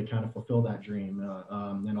allow me to kind of fulfill that dream.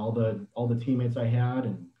 And all the teammates I had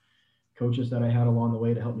and coaches that I had along the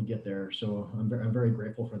way to help me get there. So I'm very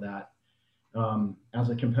grateful for that. As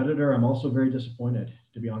a competitor, I'm also very disappointed,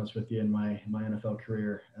 to be honest with you, in my NFL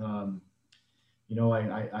career. I'm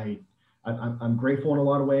grateful in a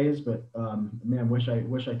lot of ways, but man, wish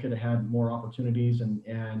I could have had more opportunities and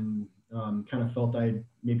kind of felt I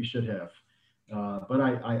maybe should have. But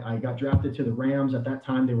I got drafted to the Rams. At that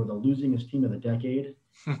time, they were the losingest team of the decade,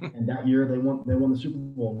 and that year they won the Super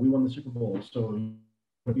Bowl. We won the Super Bowl, so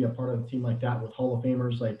to be a part of a team like that with Hall of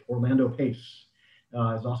Famers like Orlando Pace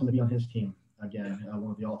is awesome to be on his team again.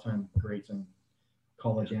 One of the all-time greats in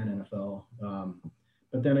college and NFL.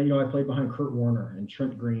 But then I played behind Kurt Warner and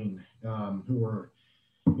Trent Green, who were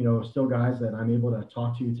still guys that I'm able to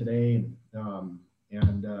talk to today,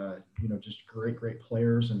 and just great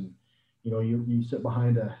players. And you sit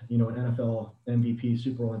behind an NFL MVP,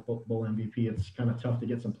 Super Bowl MVP. It's kind of tough to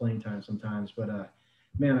get some playing time sometimes. But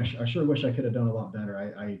man, I sure wish I could have done a lot better.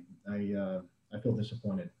 I feel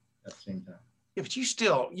disappointed at the same time. Yeah, but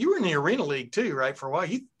you were in the Arena League too, right? For a while,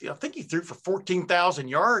 I think you threw for 14,000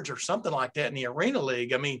 yards or something like that in the Arena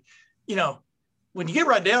League. I mean, when you get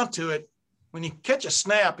right down to it, when you catch a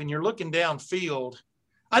snap and you're looking downfield,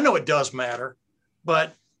 I know it does matter,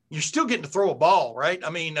 but you're still getting to throw a ball, right?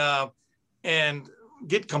 I mean, and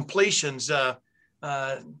get completions. Did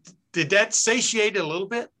that satiate it a little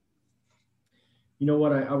bit? You know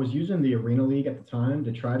what? I was using the Arena League at the time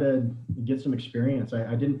to try to get some experience.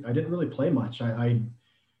 I didn't really play much. I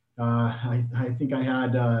think I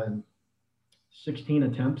had 16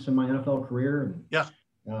 attempts in my NFL career. And, yeah.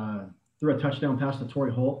 Threw a touchdown pass to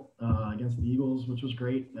Torrey Holt against the Eagles, which was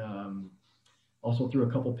great. Also threw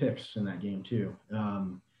a couple picks in that game too.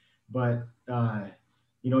 But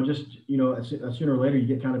Sooner or later you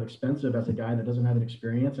get kind of expensive as a guy that doesn't have an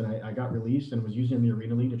experience. And I got released and was using the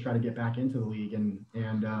arena league to try to get back into the league.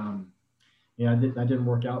 That didn't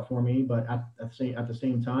work out for me. But at the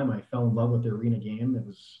same time, I fell in love with the arena game. It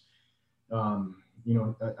was, a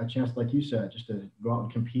chance, like you said, just to go out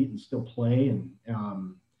and compete and still play. And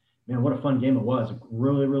man, what a fun game it was.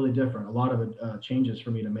 Really, really different. A lot of changes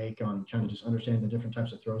for me to make on trying to just understand the different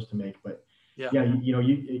types of throws to make. But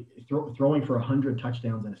throwing for 100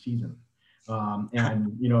 touchdowns in a season,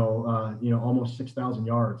 almost 6,000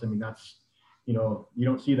 yards. I mean, that's, you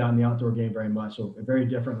don't see that in the outdoor game very much. So very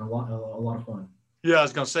different and a lot of fun. Yeah, I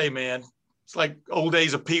was gonna say, man, it's like old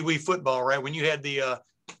days of Pee Wee football, right? When you had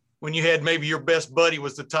maybe your best buddy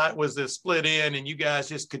was the split end, and you guys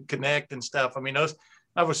just could connect and stuff. I mean,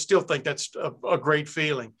 I would still think that's a great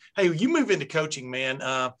feeling. Hey, you move into coaching, man.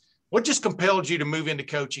 What just compelled you to move into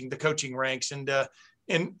the coaching ranks? And I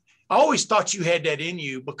always thought you had that in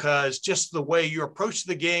you because just the way you approach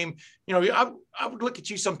the game, I would look at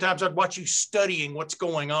you sometimes, I'd watch you studying what's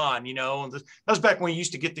going on, and that was back when you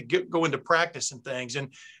used to go into practice and things.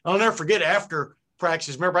 And I'll never forget after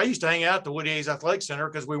practices. Remember, I used to hang out at the Woody Hayes Athletic Center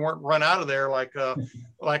because we weren't run out of there like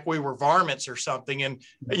we were varmints or something. And,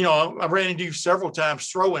 I ran into you several times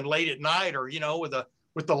throwing late at night or,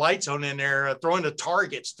 with the lights on in there, throwing the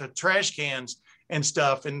targets, the trash cans and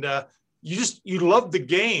stuff. And you loved the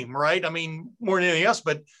game, right? I mean, more than anything else,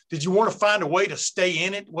 but did you want to find a way to stay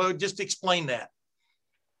in it? Well, just explain that.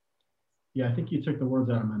 Yeah, I think you took the words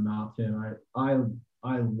out of my mouth, Tim. I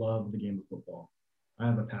love the game of football. I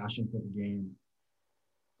have a passion for the game.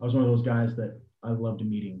 I was one of those guys that I loved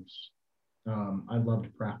meetings. I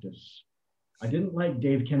loved practice. I didn't like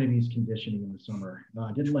Dave Kennedy's conditioning in the summer.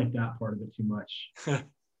 I didn't like that part of it too much.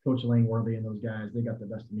 Coach Langworthy and those guys, they got the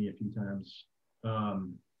best of me a few times.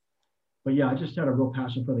 But yeah, I just had a real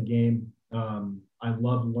passion for the game. I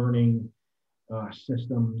loved learning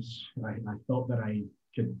systems. I felt that I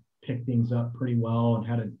could pick things up pretty well and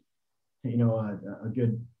had a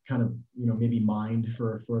good kind of, maybe mind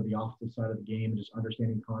for the offensive side of the game and just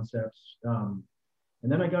understanding concepts.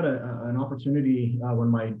 And then I got an opportunity when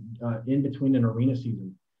my in between an arena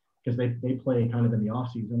season, because they play kind of in the off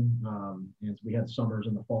season, and so we had summers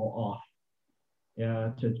and the fall off.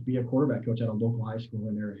 To be a quarterback coach at a local high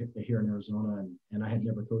school here in Arizona, and I had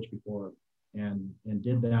never coached before, and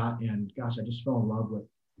did that, and gosh, I just fell in love with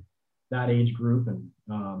that age group, and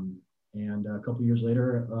a couple of years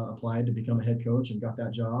later applied to become a head coach and got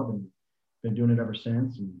that job, and been doing it ever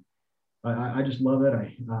since. And I just love it.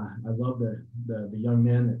 I love the young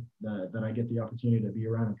men that I get the opportunity to be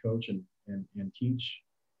around and coach and teach.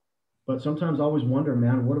 But sometimes I always wonder,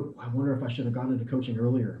 man, I wonder if I should have gotten into coaching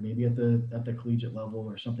earlier, maybe at the collegiate level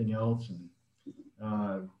or something else. And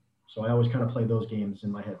so I always kind of play those games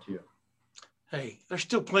in my head too. Hey, there's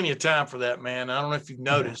still plenty of time for that, man. I don't know if you've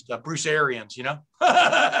noticed Bruce Arians, Joe,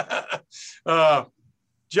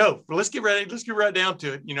 let's get right down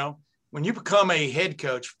to it. When you become a head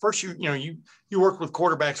coach, first you worked with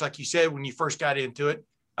quarterbacks, like you said, when you first got into it.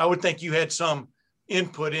 I would think you had some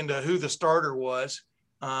input into who the starter was.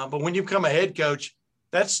 But when you become a head coach,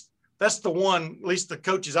 that's the one, at least the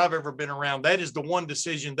coaches I've ever been around, that is the one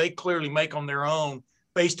decision they clearly make on their own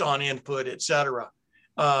based on input, et cetera.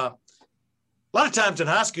 A lot of times in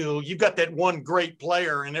high school, you've got that one great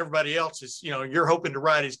player and everybody else is, you're hoping to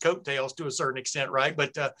ride his coattails to a certain extent, right?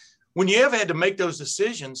 But when you have had to make those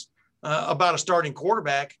decisions about a starting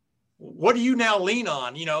quarterback, what do you now lean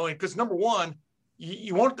on? Because number one,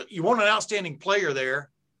 you want an outstanding player there.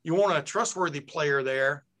 You want a trustworthy player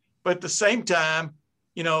there, but at the same time,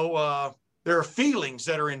 there are feelings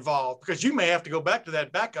that are involved because you may have to go back to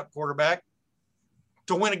that backup quarterback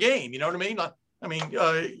to win a game. You know what I mean? I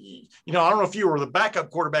don't know if you were the backup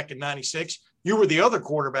quarterback in '96, you were the other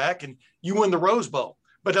quarterback and you win the Rose Bowl.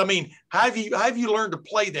 But I mean, how have you learned to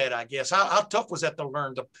play that, I guess? How tough was that to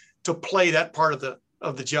learn to play that part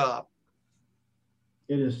of the job?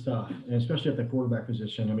 It is tough, and especially at the quarterback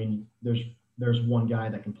position. I mean, there's one guy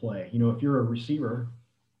that can play. If you're a receiver,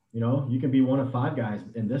 you can be one of five guys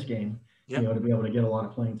in this game, to be able to get a lot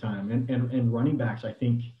of playing time. And running backs, I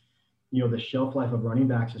think, the shelf life of running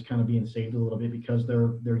backs is kind of being saved a little bit because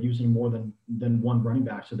they're using more than one running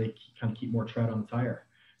back, so they kind of keep more tread on the tire.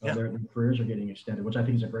 Their careers are getting extended, which I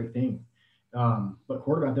think is a great thing. But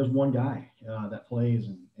quarterback, there's one guy that plays,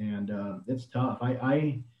 and it's tough.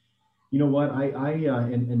 You know what?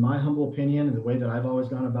 In my humble opinion, and the way that I've always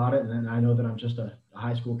gone about it, and then I know that I'm just a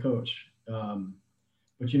high school coach,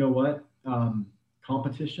 but you know what?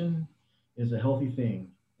 Competition is a healthy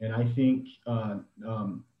thing, and I think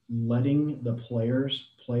letting the players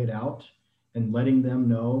play it out and letting them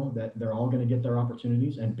know that they're all going to get their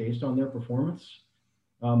opportunities, and based on their performance,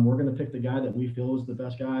 we're going to pick the guy that we feel is the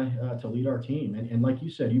best guy to lead our team. And like you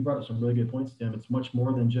said, you brought up some really good points, Tim. It's much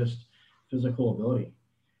more than just physical ability.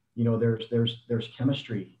 There's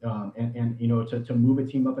chemistry, and to move a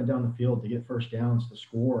team up and down the field, to get first downs, to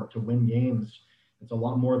score, to win games. It's a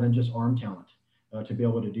lot more than just arm talent to be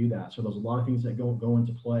able to do that. So there's a lot of things that go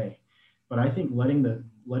into play. But I think letting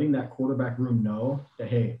that quarterback room know that,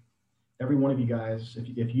 hey, every one of you guys,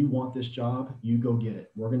 if you want this job, you go get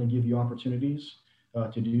it. We're going to give you opportunities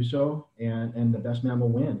to do so, and the best man will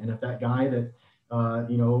win. And if that guy that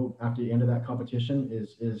after the end of that competition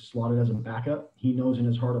is slotted as a backup, he knows in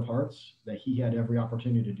his heart of hearts that he had every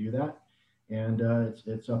opportunity to do that, and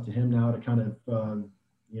it's up to him now to kind of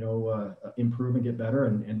improve and get better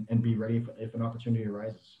and be ready if an opportunity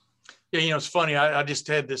arises. Yeah, it's funny. I just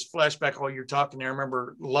had this flashback while you're talking there. I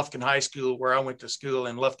remember Lufkin High School, where I went to school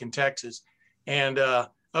in Lufkin, Texas, and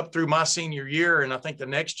up through my senior year, and I think the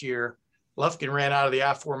next year, Lufkin ran out of the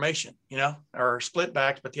I formation, or split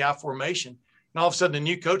backs, but the I formation. And all of a sudden, a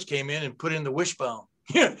new coach came in and put in the wishbone.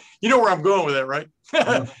 You know where I'm going with that, right?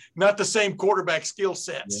 Yeah. Not the same quarterback skill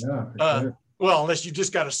sets. Yeah, for sure. Well, unless you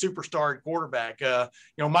just got a superstar quarterback.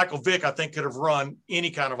 Michael Vick, I think, could have run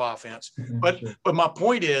any kind of offense. But Sure. But my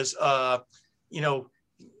point is, how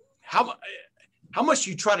much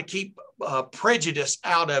you try to keep prejudice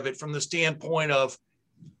out of it from the standpoint of,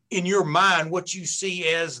 in your mind, what you see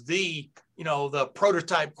as the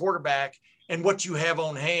prototype quarterback and what you have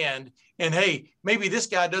on hand. And, hey, maybe this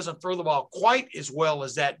guy doesn't throw the ball quite as well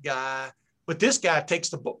as that guy, but this guy takes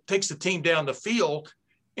the team down the field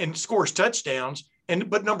and scores touchdowns.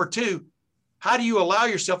 But number two, how do you allow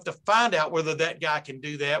yourself to find out whether that guy can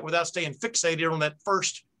do that without staying fixated on that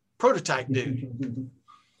first prototype dude?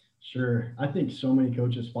 Sure. I think so many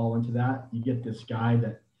coaches fall into that. You get this guy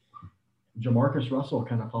that Jamarcus Russell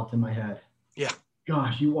kind of popped in my head. Yeah.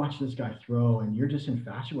 Gosh, you watch this guy throw and you're just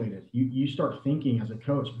infatuated. You start thinking as a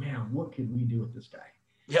coach, man, what could we do with this guy?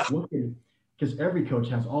 Yeah. Because every coach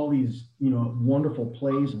has all these, wonderful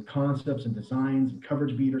plays and concepts and designs and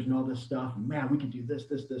coverage beaters and all this stuff. And man, we could do this.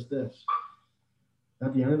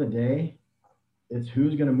 At the end of the day, it's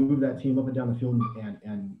who's going to move that team up and down the field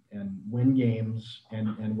and win games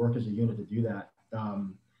and work as a unit to do that.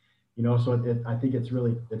 So I think it's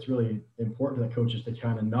really important to coaches to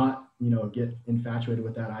kind of not, get infatuated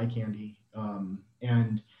with that eye candy.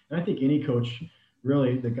 And I think any coach,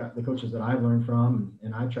 really, the coaches that I've learned from,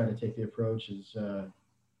 and I've tried to take the approach is,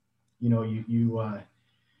 you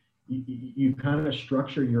kind of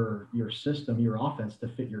structure your system, your offense to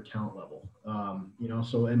fit your talent level.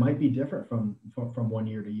 So it might be different from one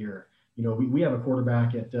year to year. We have a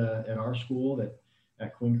quarterback at our school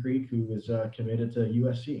at Queen Creek who is committed to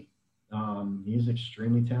USC. He's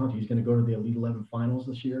extremely talented. He's going to go to the Elite 11 finals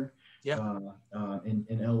this year. Yeah. In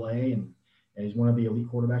LA, and he's one of the elite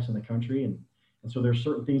quarterbacks in the country. And so there's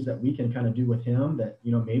certain things that we can kind of do with him that,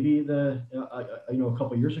 maybe a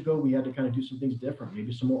couple of years ago, we had to kind of do some things different,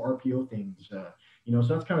 maybe some more RPO things, so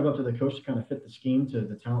that's kind of up to the coach to kind of fit the scheme to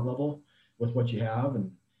the talent level with what you have.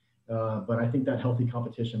 And, but I think that healthy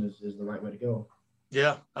competition is the right way to go.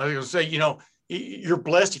 Yeah. I was going to say, you're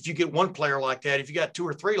blessed if you get one player like that. If you got two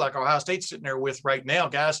or three, like Ohio State's sitting there with right now,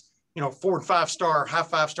 guys, 4 and 5 star, high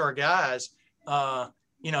 5-star guys,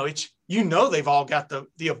 they've all got the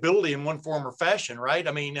ability in one form or fashion, right?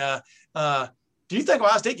 I mean, do you think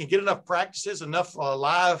Ohio State can get enough practices, enough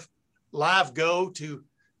live go to,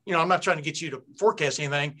 I'm not trying to get you to forecast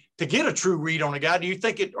anything, to get a true read on a guy? Do you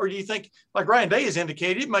think like Ryan Day has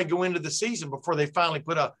indicated, it may go into the season before they finally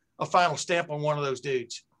put a final stamp on one of those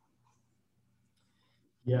dudes?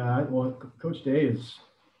 Yeah, well, Coach Day is,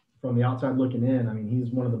 from the outside looking in, I mean,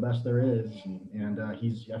 he's one of the best there is. And I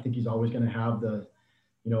think he's always going to have a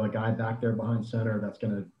guy back there behind center that's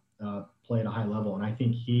going to play at a high level. And I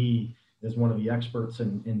think he is one of the experts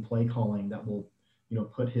in play calling that will,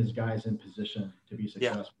 put his guys in position to be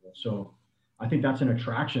successful. Yeah. So I think that's an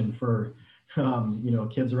attraction for,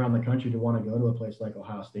 kids around the country to want to go to a place like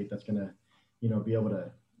Ohio State that's going to, be able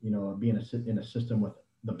to, be in a system with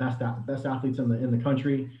the best athletes in the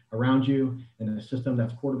country around you, and a system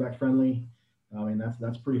that's quarterback friendly. I mean,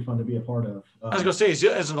 that's pretty fun to be a part of. I was going to say,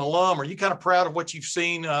 as an alum, are you kind of proud of what you've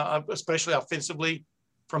seen, especially offensively,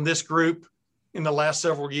 from this group in the last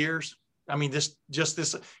several years? I mean,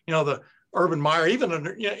 the Urban Meyer, even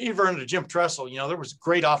under Jim Tressel, there was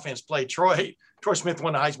great offense play. Troy Smith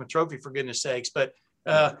won the Heisman Trophy, for goodness sakes. But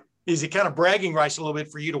is it kind of bragging rights a little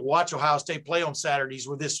bit for you to watch Ohio State play on Saturdays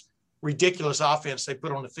with this ridiculous offense they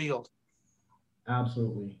put on the field?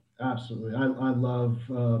 Absolutely. I love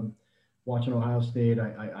watching Ohio State.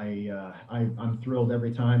 I'm thrilled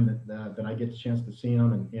every time that I get the chance to see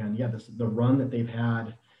them. And yeah, the run that they've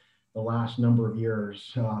had the last number of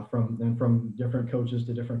years from different coaches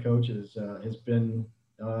to different coaches has been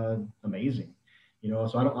amazing.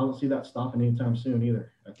 So I don't see that stopping anytime soon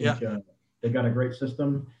either. I think they've got a great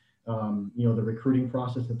system. The recruiting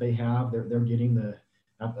process that they have, they're getting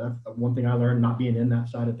one thing I learned not being in that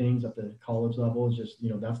side of things at the college level is just,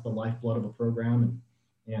 that's the lifeblood of a program,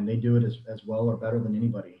 and they do it as well or better than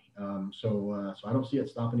anybody. So I don't see it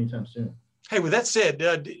stopping anytime soon. Hey, with that said,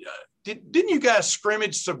 didn't you guys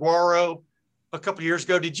scrimmage Saguaro a couple of years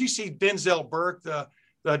ago? Did you see Denzel Burke, the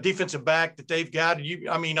defensive back that they've got? I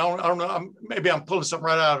don't know. Maybe I'm pulling something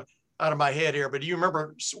right out of my head here, but do you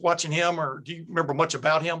remember watching him, or do you remember much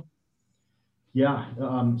about him? Yeah.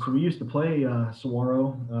 So we used to play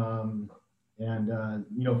Saguaro, and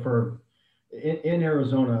in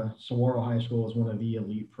Arizona, Saguaro High School is one of the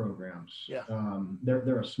elite programs. Yeah.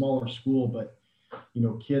 They're a smaller school, but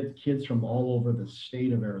kids from all over the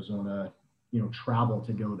state of Arizona, travel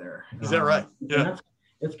to go there. Is that right? Yeah.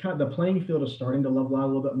 It's kind of, the playing field is starting to level out a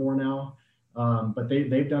little bit more now, but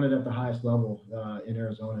they've done it at the highest level in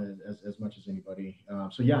Arizona as much as anybody.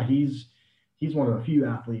 So yeah, he's one of the few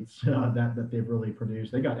athletes that they've really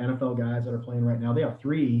produced. They got NFL guys that are playing right now. They have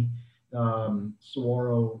 3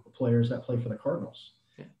 Saguaro players that play for the Cardinals.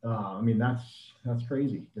 That's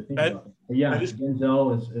crazy to think about. But yeah,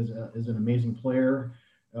 Denzel is an amazing player.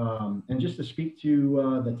 And just to speak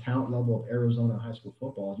to the talent level of Arizona high school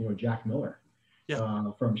football, Jack Miller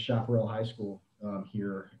from Chaparral High School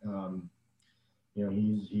here.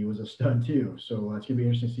 He was a stud too. So it's gonna be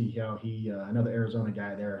interesting to see how another Arizona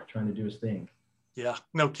guy there trying to do his thing. Yeah,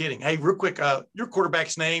 no kidding. Hey, real quick, your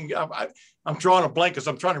quarterback's name, I'm drawing a blank because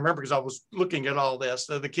I'm trying to remember because I was looking at all this.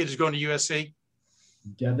 The kid is going to USC.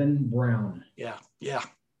 Devin Brown. Yeah.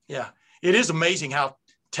 It is amazing how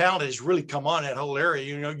talent has really come on that whole area.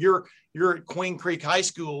 You're at Queen Creek High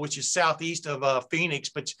School, which is southeast of Phoenix,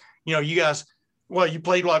 but you guys, you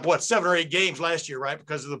played 7 or 8 games last year, right?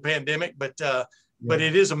 Because of the pandemic, but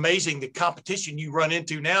it is amazing the competition you run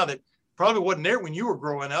into now that probably wasn't there when you were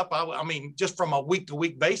growing up. I mean, just from a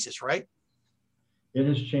week-to-week basis, right? It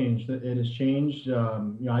has changed.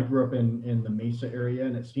 I grew up in the Mesa area,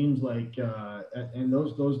 and it seems like, and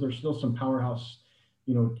there's still some powerhouse,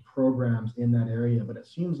 programs in that area, but it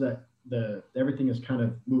seems that everything has kind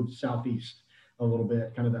of moved southeast a little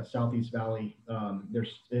bit, kind of that Southeast Valley.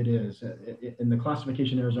 In the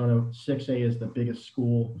classification in Arizona, 6A is the biggest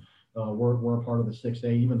school. We're a part of the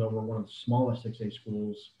 6A, even though we're one of the smallest 6A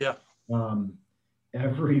schools. Yeah.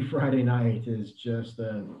 Every Friday night is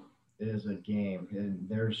a game, and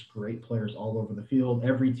there's great players all over the field.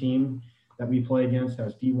 Every team that we play against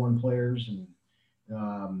has D1 players, and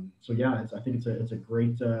so yeah, I think it's a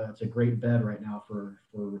great bed right now for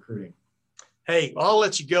recruiting. Hey, I'll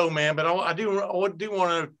let you go, man, but I do want to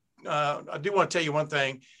tell you one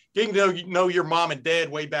thing. Getting to know your mom and dad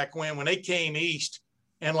way back when they came east,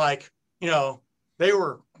 and they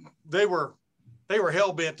were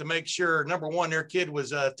hell bent to make sure, number one, their kid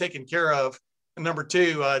was taken care of. And number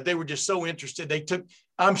 2, they were just so interested.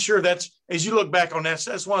 I'm sure that's, as you look back on that,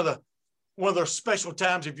 that's one of those special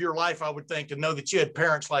times of your life, I would think, to know that you had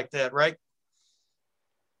parents like that, right?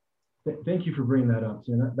 Thank you for bringing that up.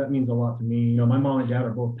 That means a lot to me. My mom and dad are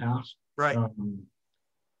both passed. Right. One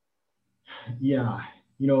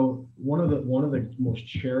of the most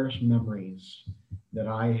cherished memories that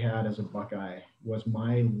I had as a Buckeye was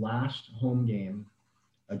my last home game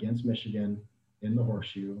against Michigan in the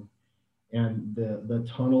Horseshoe, and the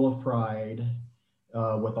tunnel of pride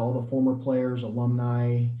with all the former players,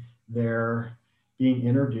 alumni there being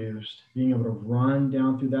introduced, being able to run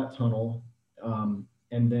down through that tunnel,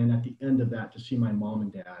 and then at the end of that to see my mom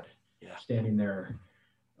and dad standing there.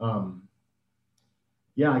 I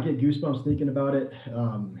get goosebumps thinking about it,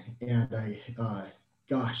 and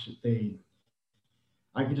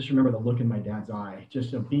I can just remember the look in my dad's eye,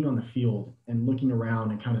 just of being on the field and looking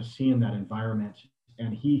around and kind of seeing that environment,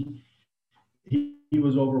 and he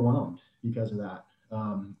was overwhelmed because of that.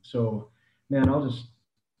 So, man, I'll just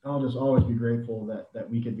always be grateful that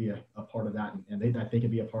we could be a part of that, and that they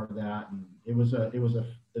could be a part of that. And it was a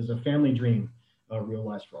family dream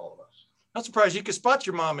realized for all of us. I'm surprised you could spot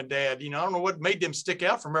your mom and dad. I don't know what made them stick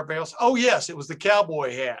out from everybody else. Oh yes, it was the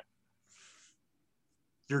cowboy hat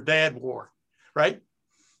your dad wore, right?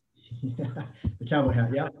 Yeah, the cowboy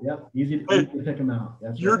hat. Yep. Easy to pick them out.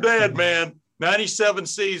 That's your right. Dad, man. 97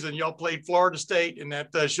 season, y'all played Florida State in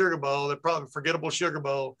that Sugar Bowl, that probably forgettable Sugar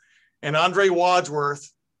Bowl, and Andre Wadsworth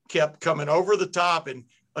kept coming over the top and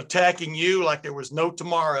attacking you like there was no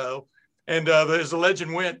tomorrow. And as the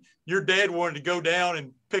legend went, your dad wanted to go down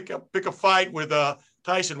and pick a fight with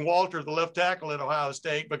Tyson Walter, the left tackle at Ohio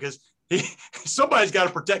State, because somebody's got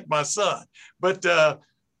to protect my son. But that's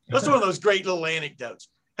one of those great little anecdotes.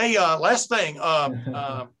 Hey, last thing,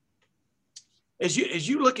 as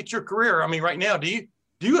you look at your career, I mean, right now, do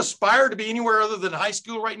you aspire to be anywhere other than high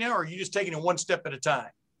school right now, or are you just taking it one step at a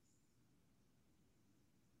time?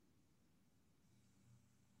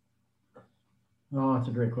 Oh, that's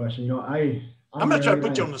a great question. You know, I'm not trying to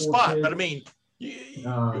put you on the spot, but I mean,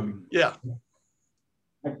 yeah.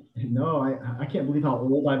 I can't believe how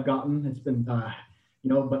old I've gotten. It's been,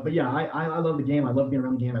 but yeah, I love the game. I love being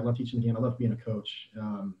around the game. I love teaching the game. I love being a coach.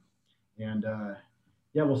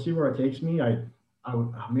 Yeah, we'll see where it takes me. I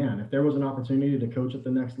would, oh, man, if there was an opportunity to coach at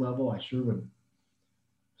the next level, I sure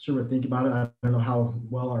would think about it. I don't know how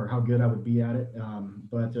well or how good I would be at it.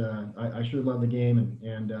 But I sure love the game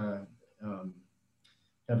and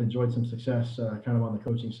have enjoyed some success kind of on the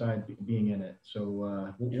coaching side being in it.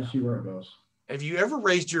 So we'll see where it goes. Have you ever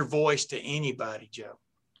raised your voice to anybody, Joe?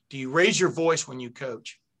 Do you raise your voice when you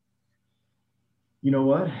coach? You know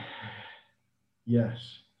what? Yes.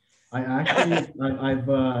 I actually,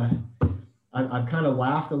 I've kind of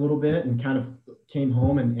laughed a little bit and kind of came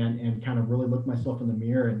home and kind of really looked myself in the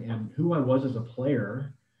mirror and who I was as a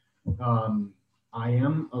player. I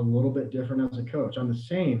am a little bit different as a coach. I'm the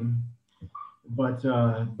same, but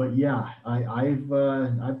yeah,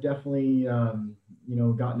 I've definitely,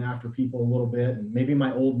 gotten after people a little bit, and maybe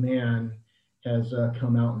my old man has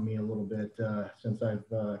come out in me a little bit since I've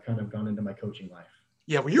kind of gone into my coaching life.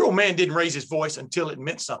 Yeah, well, your old man didn't raise his voice until it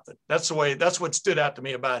meant something. That's what stood out to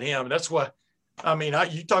me about him. That's what, I mean,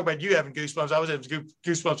 you talk about you having goosebumps. I was having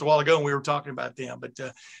goosebumps a while ago, and we were talking about them. But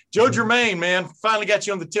Joe Germaine, man, finally got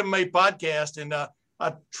you on the Tim May podcast, and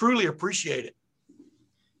I truly appreciate it.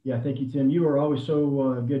 Yeah, thank you, Tim. You are always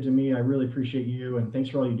so good to me. I really appreciate you, and thanks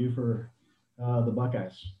for all you do for the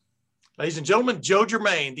Buckeyes. Ladies and gentlemen, Joe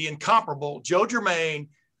Germaine, the incomparable Joe Germaine,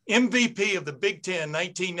 MVP of the Big Ten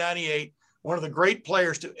 1998, one of the great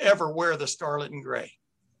players to ever wear the scarlet and gray.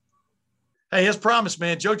 Hey, as promised,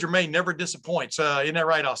 man, Joe Germaine never disappoints. Isn't that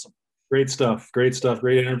right, Awesome? Great stuff. Great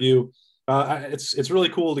interview. It's really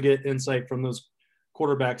cool to get insight from those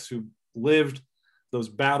quarterbacks who lived those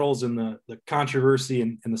battles and the controversy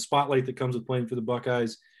and the spotlight that comes with playing for the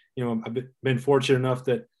Buckeyes. You know, I've been fortunate enough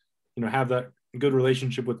that, have that good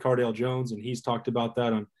relationship with Cardale Jones, and he's talked about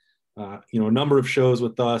that on, a number of shows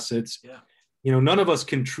with us. It's, none of us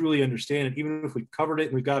can truly understand it, even if we covered it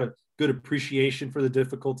and we've got a good appreciation for the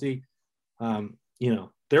difficulty.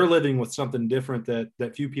 They're living with something different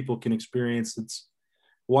that few people can experience. It's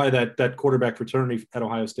why that quarterback fraternity at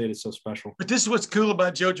Ohio State is so special. But this is what's cool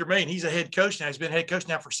about Joe Germaine. He's a head coach now. He's been head coach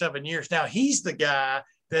now for 7 years. Now he's the guy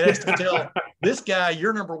that has to tell this guy,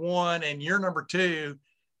 you're number one and you're number two,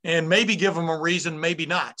 and maybe give them a reason, maybe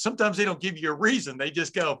not. Sometimes they don't give you a reason. They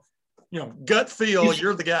just go, gut feel,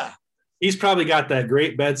 you're the guy. He's probably got that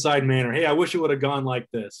great bedside manner. Hey, I wish it would have gone like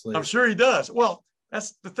this. I'm sure he does. Well,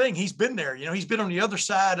 that's the thing. He's been there. He's been on the other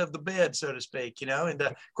side of the bed, so to speak, and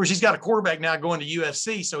of course he's got a quarterback now going to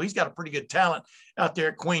USC, so he's got a pretty good talent out there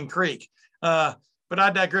at Queen Creek. But I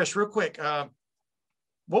digress real quick.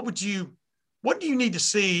 What do you need to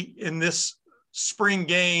see in this spring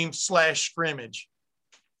game / scrimmage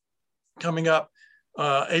coming up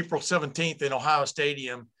April 17th in Ohio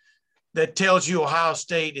Stadium that tells you Ohio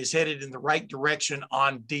State is headed in the right direction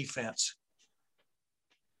on defense?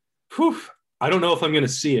 Whew. I don't know if I'm going to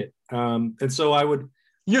see it. And so I would.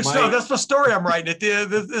 That's the story I'm writing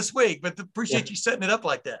this week, but appreciate you setting it up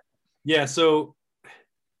like that. Yeah. So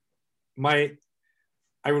I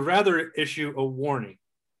would rather issue a warning.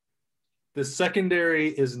 The secondary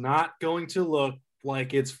is not going to look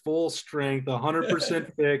like it's full strength,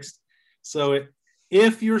 100% fixed. So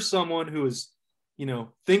if you're someone who is,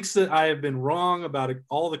 thinks that I have been wrong about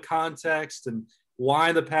all the context and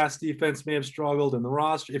why the pass defense may have struggled and the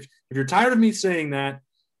roster, if you're tired of me saying that,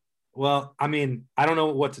 well, I mean, I don't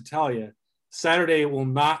know what to tell you. Saturday will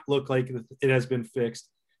not look like it has been fixed.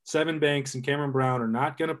 Sevyn Banks and Cameron Brown are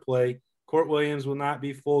not going to play. Court Williams will not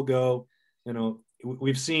be full go.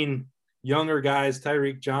 We've seen younger guys,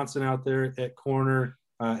 Tyreek Johnson out there at corner.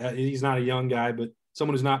 He's not a young guy, but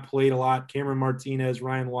someone who's not played a lot. Cameron Martinez,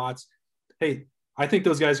 Ryan Watts. Hey, I think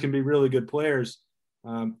those guys can be really good players.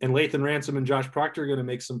 And Lathan Ransom and Josh Proctor are going to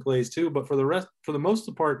make some plays too. But for the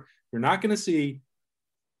most part, you're not going to see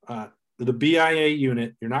the BIA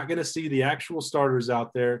unit. You're not going to see the actual starters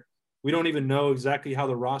out there. We don't even know exactly how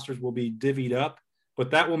the rosters will be divvied up, but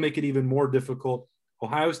that will make it even more difficult.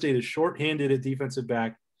 Ohio State is shorthanded at defensive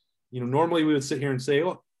back. Normally we would sit here and say,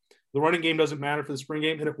 oh, the running game doesn't matter for the spring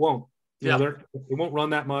game, and it won't. You know, they won't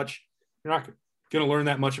run that much. You're not going to learn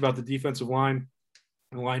that much about the defensive line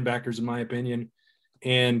and linebackers, in my opinion.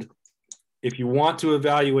 And if you want to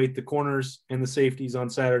evaluate the corners and the safeties on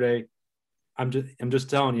Saturday, I'm just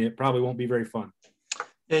telling you, it probably won't be very fun.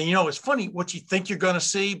 Yeah, you know, it's funny what you think you're going to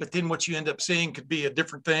see, but then what you end up seeing could be a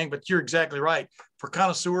different thing. But you're exactly right. For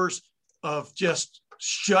connoisseurs of just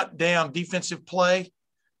shut down defensive play,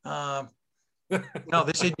 no,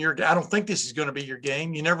 this isn't your. I don't think this is going to be your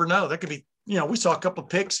game. You never know. That could be. You know, we saw a couple of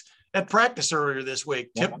picks at practice earlier this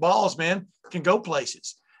week. Tip balls, man, can go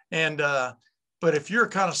places. And but if you're a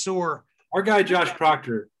connoisseur, our guy Josh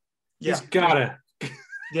Proctor, he's gotta.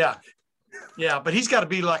 Yeah, but he's got to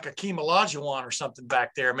be like a Akeem Olajuwon or something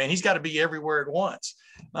back there, man. He's got to be everywhere at once.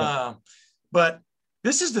 But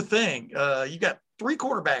this is the thing. You got three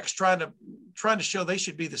quarterbacks trying to show they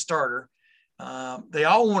should be the starter. They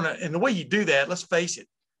all want to, and the way you do that, let's face it,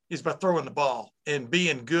 is by throwing the ball and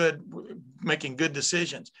being good, making good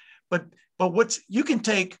decisions. But you can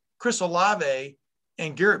take Chris Olave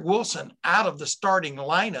and Garrett Wilson out of the starting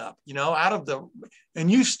lineup, you know,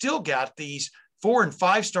 and you still got these 4- and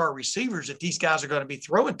 5-star receivers that these guys are going to be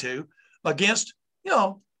throwing to against, you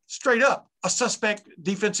know, straight up a suspect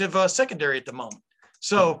defensive secondary at the moment.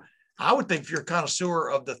 So I would think if you're a connoisseur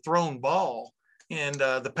of the thrown ball and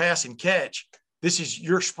the pass and catch, this is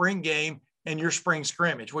your spring game and your spring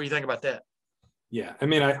scrimmage. What do you think about that? Yeah. I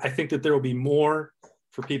mean, I think that there will be more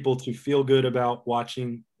for people to feel good about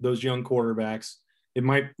watching those young quarterbacks. It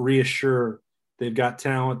might reassure they've got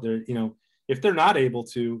talent. They're, you know, if they're not able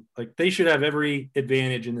to, like, they should have every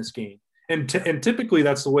advantage in this game. And typically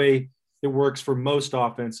that's the way it works for most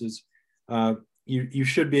offenses. You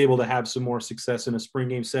should be able to have some more success in a spring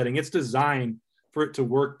game setting. It's designed for it to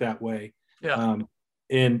work that way. Yeah.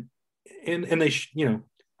 And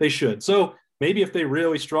they should. So maybe if they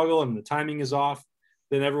really struggle and the timing is off,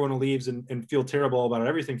 then everyone leaves and feel terrible about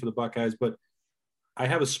everything for the Buckeyes. But I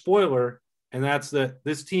have a spoiler, and that's that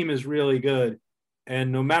this team is really good.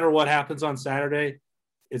 And no matter what happens on Saturday,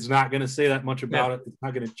 it's not going to say that much about it. It's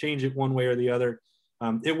not going to change it one way or the other.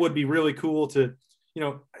 It would be really cool to, you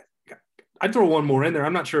know, I'd throw one more in there.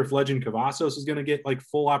 I'm not sure if Legend Cavazos is going to get like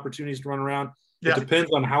full opportunities to run around. Yeah. It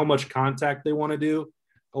depends on how much contact they want to do.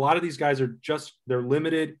 A lot of these guys are they're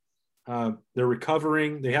limited. They're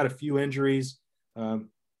recovering. They had a few injuries,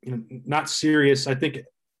 not serious. I think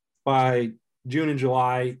by June and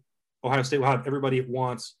July, Ohio State will have everybody at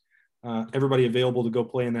once. Everybody available to go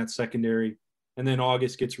play in that secondary. And then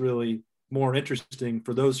August gets really more interesting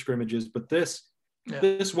for those scrimmages. But this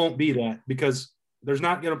won't be that because they're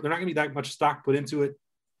not going to be that much stock put into it.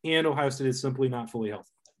 And Ohio State is simply not fully healthy.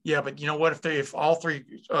 Yeah. But you know what, if all three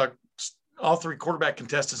quarterback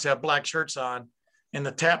contestants have black shirts on and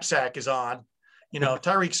the tap sack is on, you know,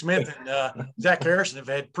 Tyreek Smith and Zach Harrison have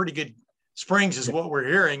had pretty good springs is what we're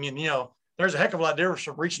hearing. And, you know, there's a heck of a lot of difference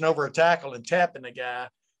from reaching over a tackle and tapping the guy.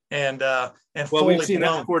 And well, we've seen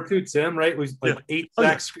that before too, Tim. Right? We've like 8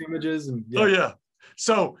 sack scrimmages, and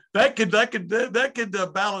so that could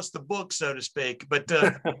balance the book, so to speak. But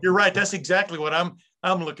you're right. That's exactly what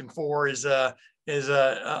I'm looking for is an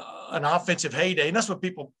offensive heyday, and that's what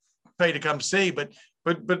people pay to come see. But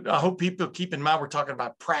I hope people keep in mind we're talking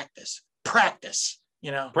about practice.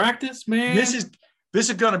 You know, practice, man. This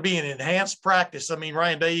is going to be an enhanced practice. I mean,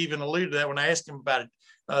 Ryan Day even alluded to that when I asked him about it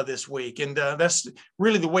this week. And that's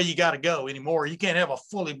really the way you got to go anymore. You can't have a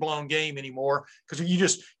fully blown game anymore because you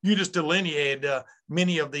just delineated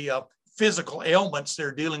many of the physical ailments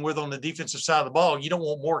they're dealing with on the defensive side of the ball. You don't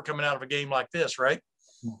want more coming out of a game like this, right?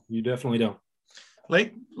 You definitely don't.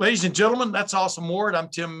 Ladies and gentlemen, that's Awesome Ward. I'm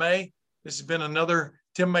Tim May. This has been another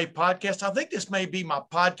Tim May podcast. I think this may be my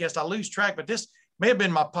podcast. I lose track, but this may have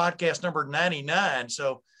been my podcast number 99.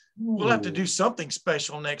 So we'll have to do something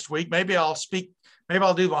special next week. Maybe I'll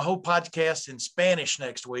do my whole podcast in Spanish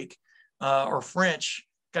next week or French.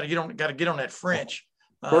 Got to get on that French.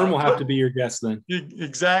 Vern will have to be your guest then.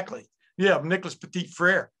 Exactly. Yeah. Nicholas Petit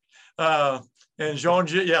Frere. And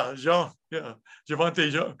Javante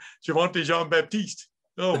Jean-Baptiste.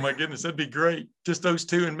 Oh my goodness. That'd be great. Just those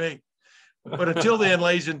two and me. But until then,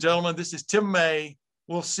 ladies and gentlemen, this is Tim May.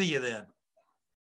 We'll see you then.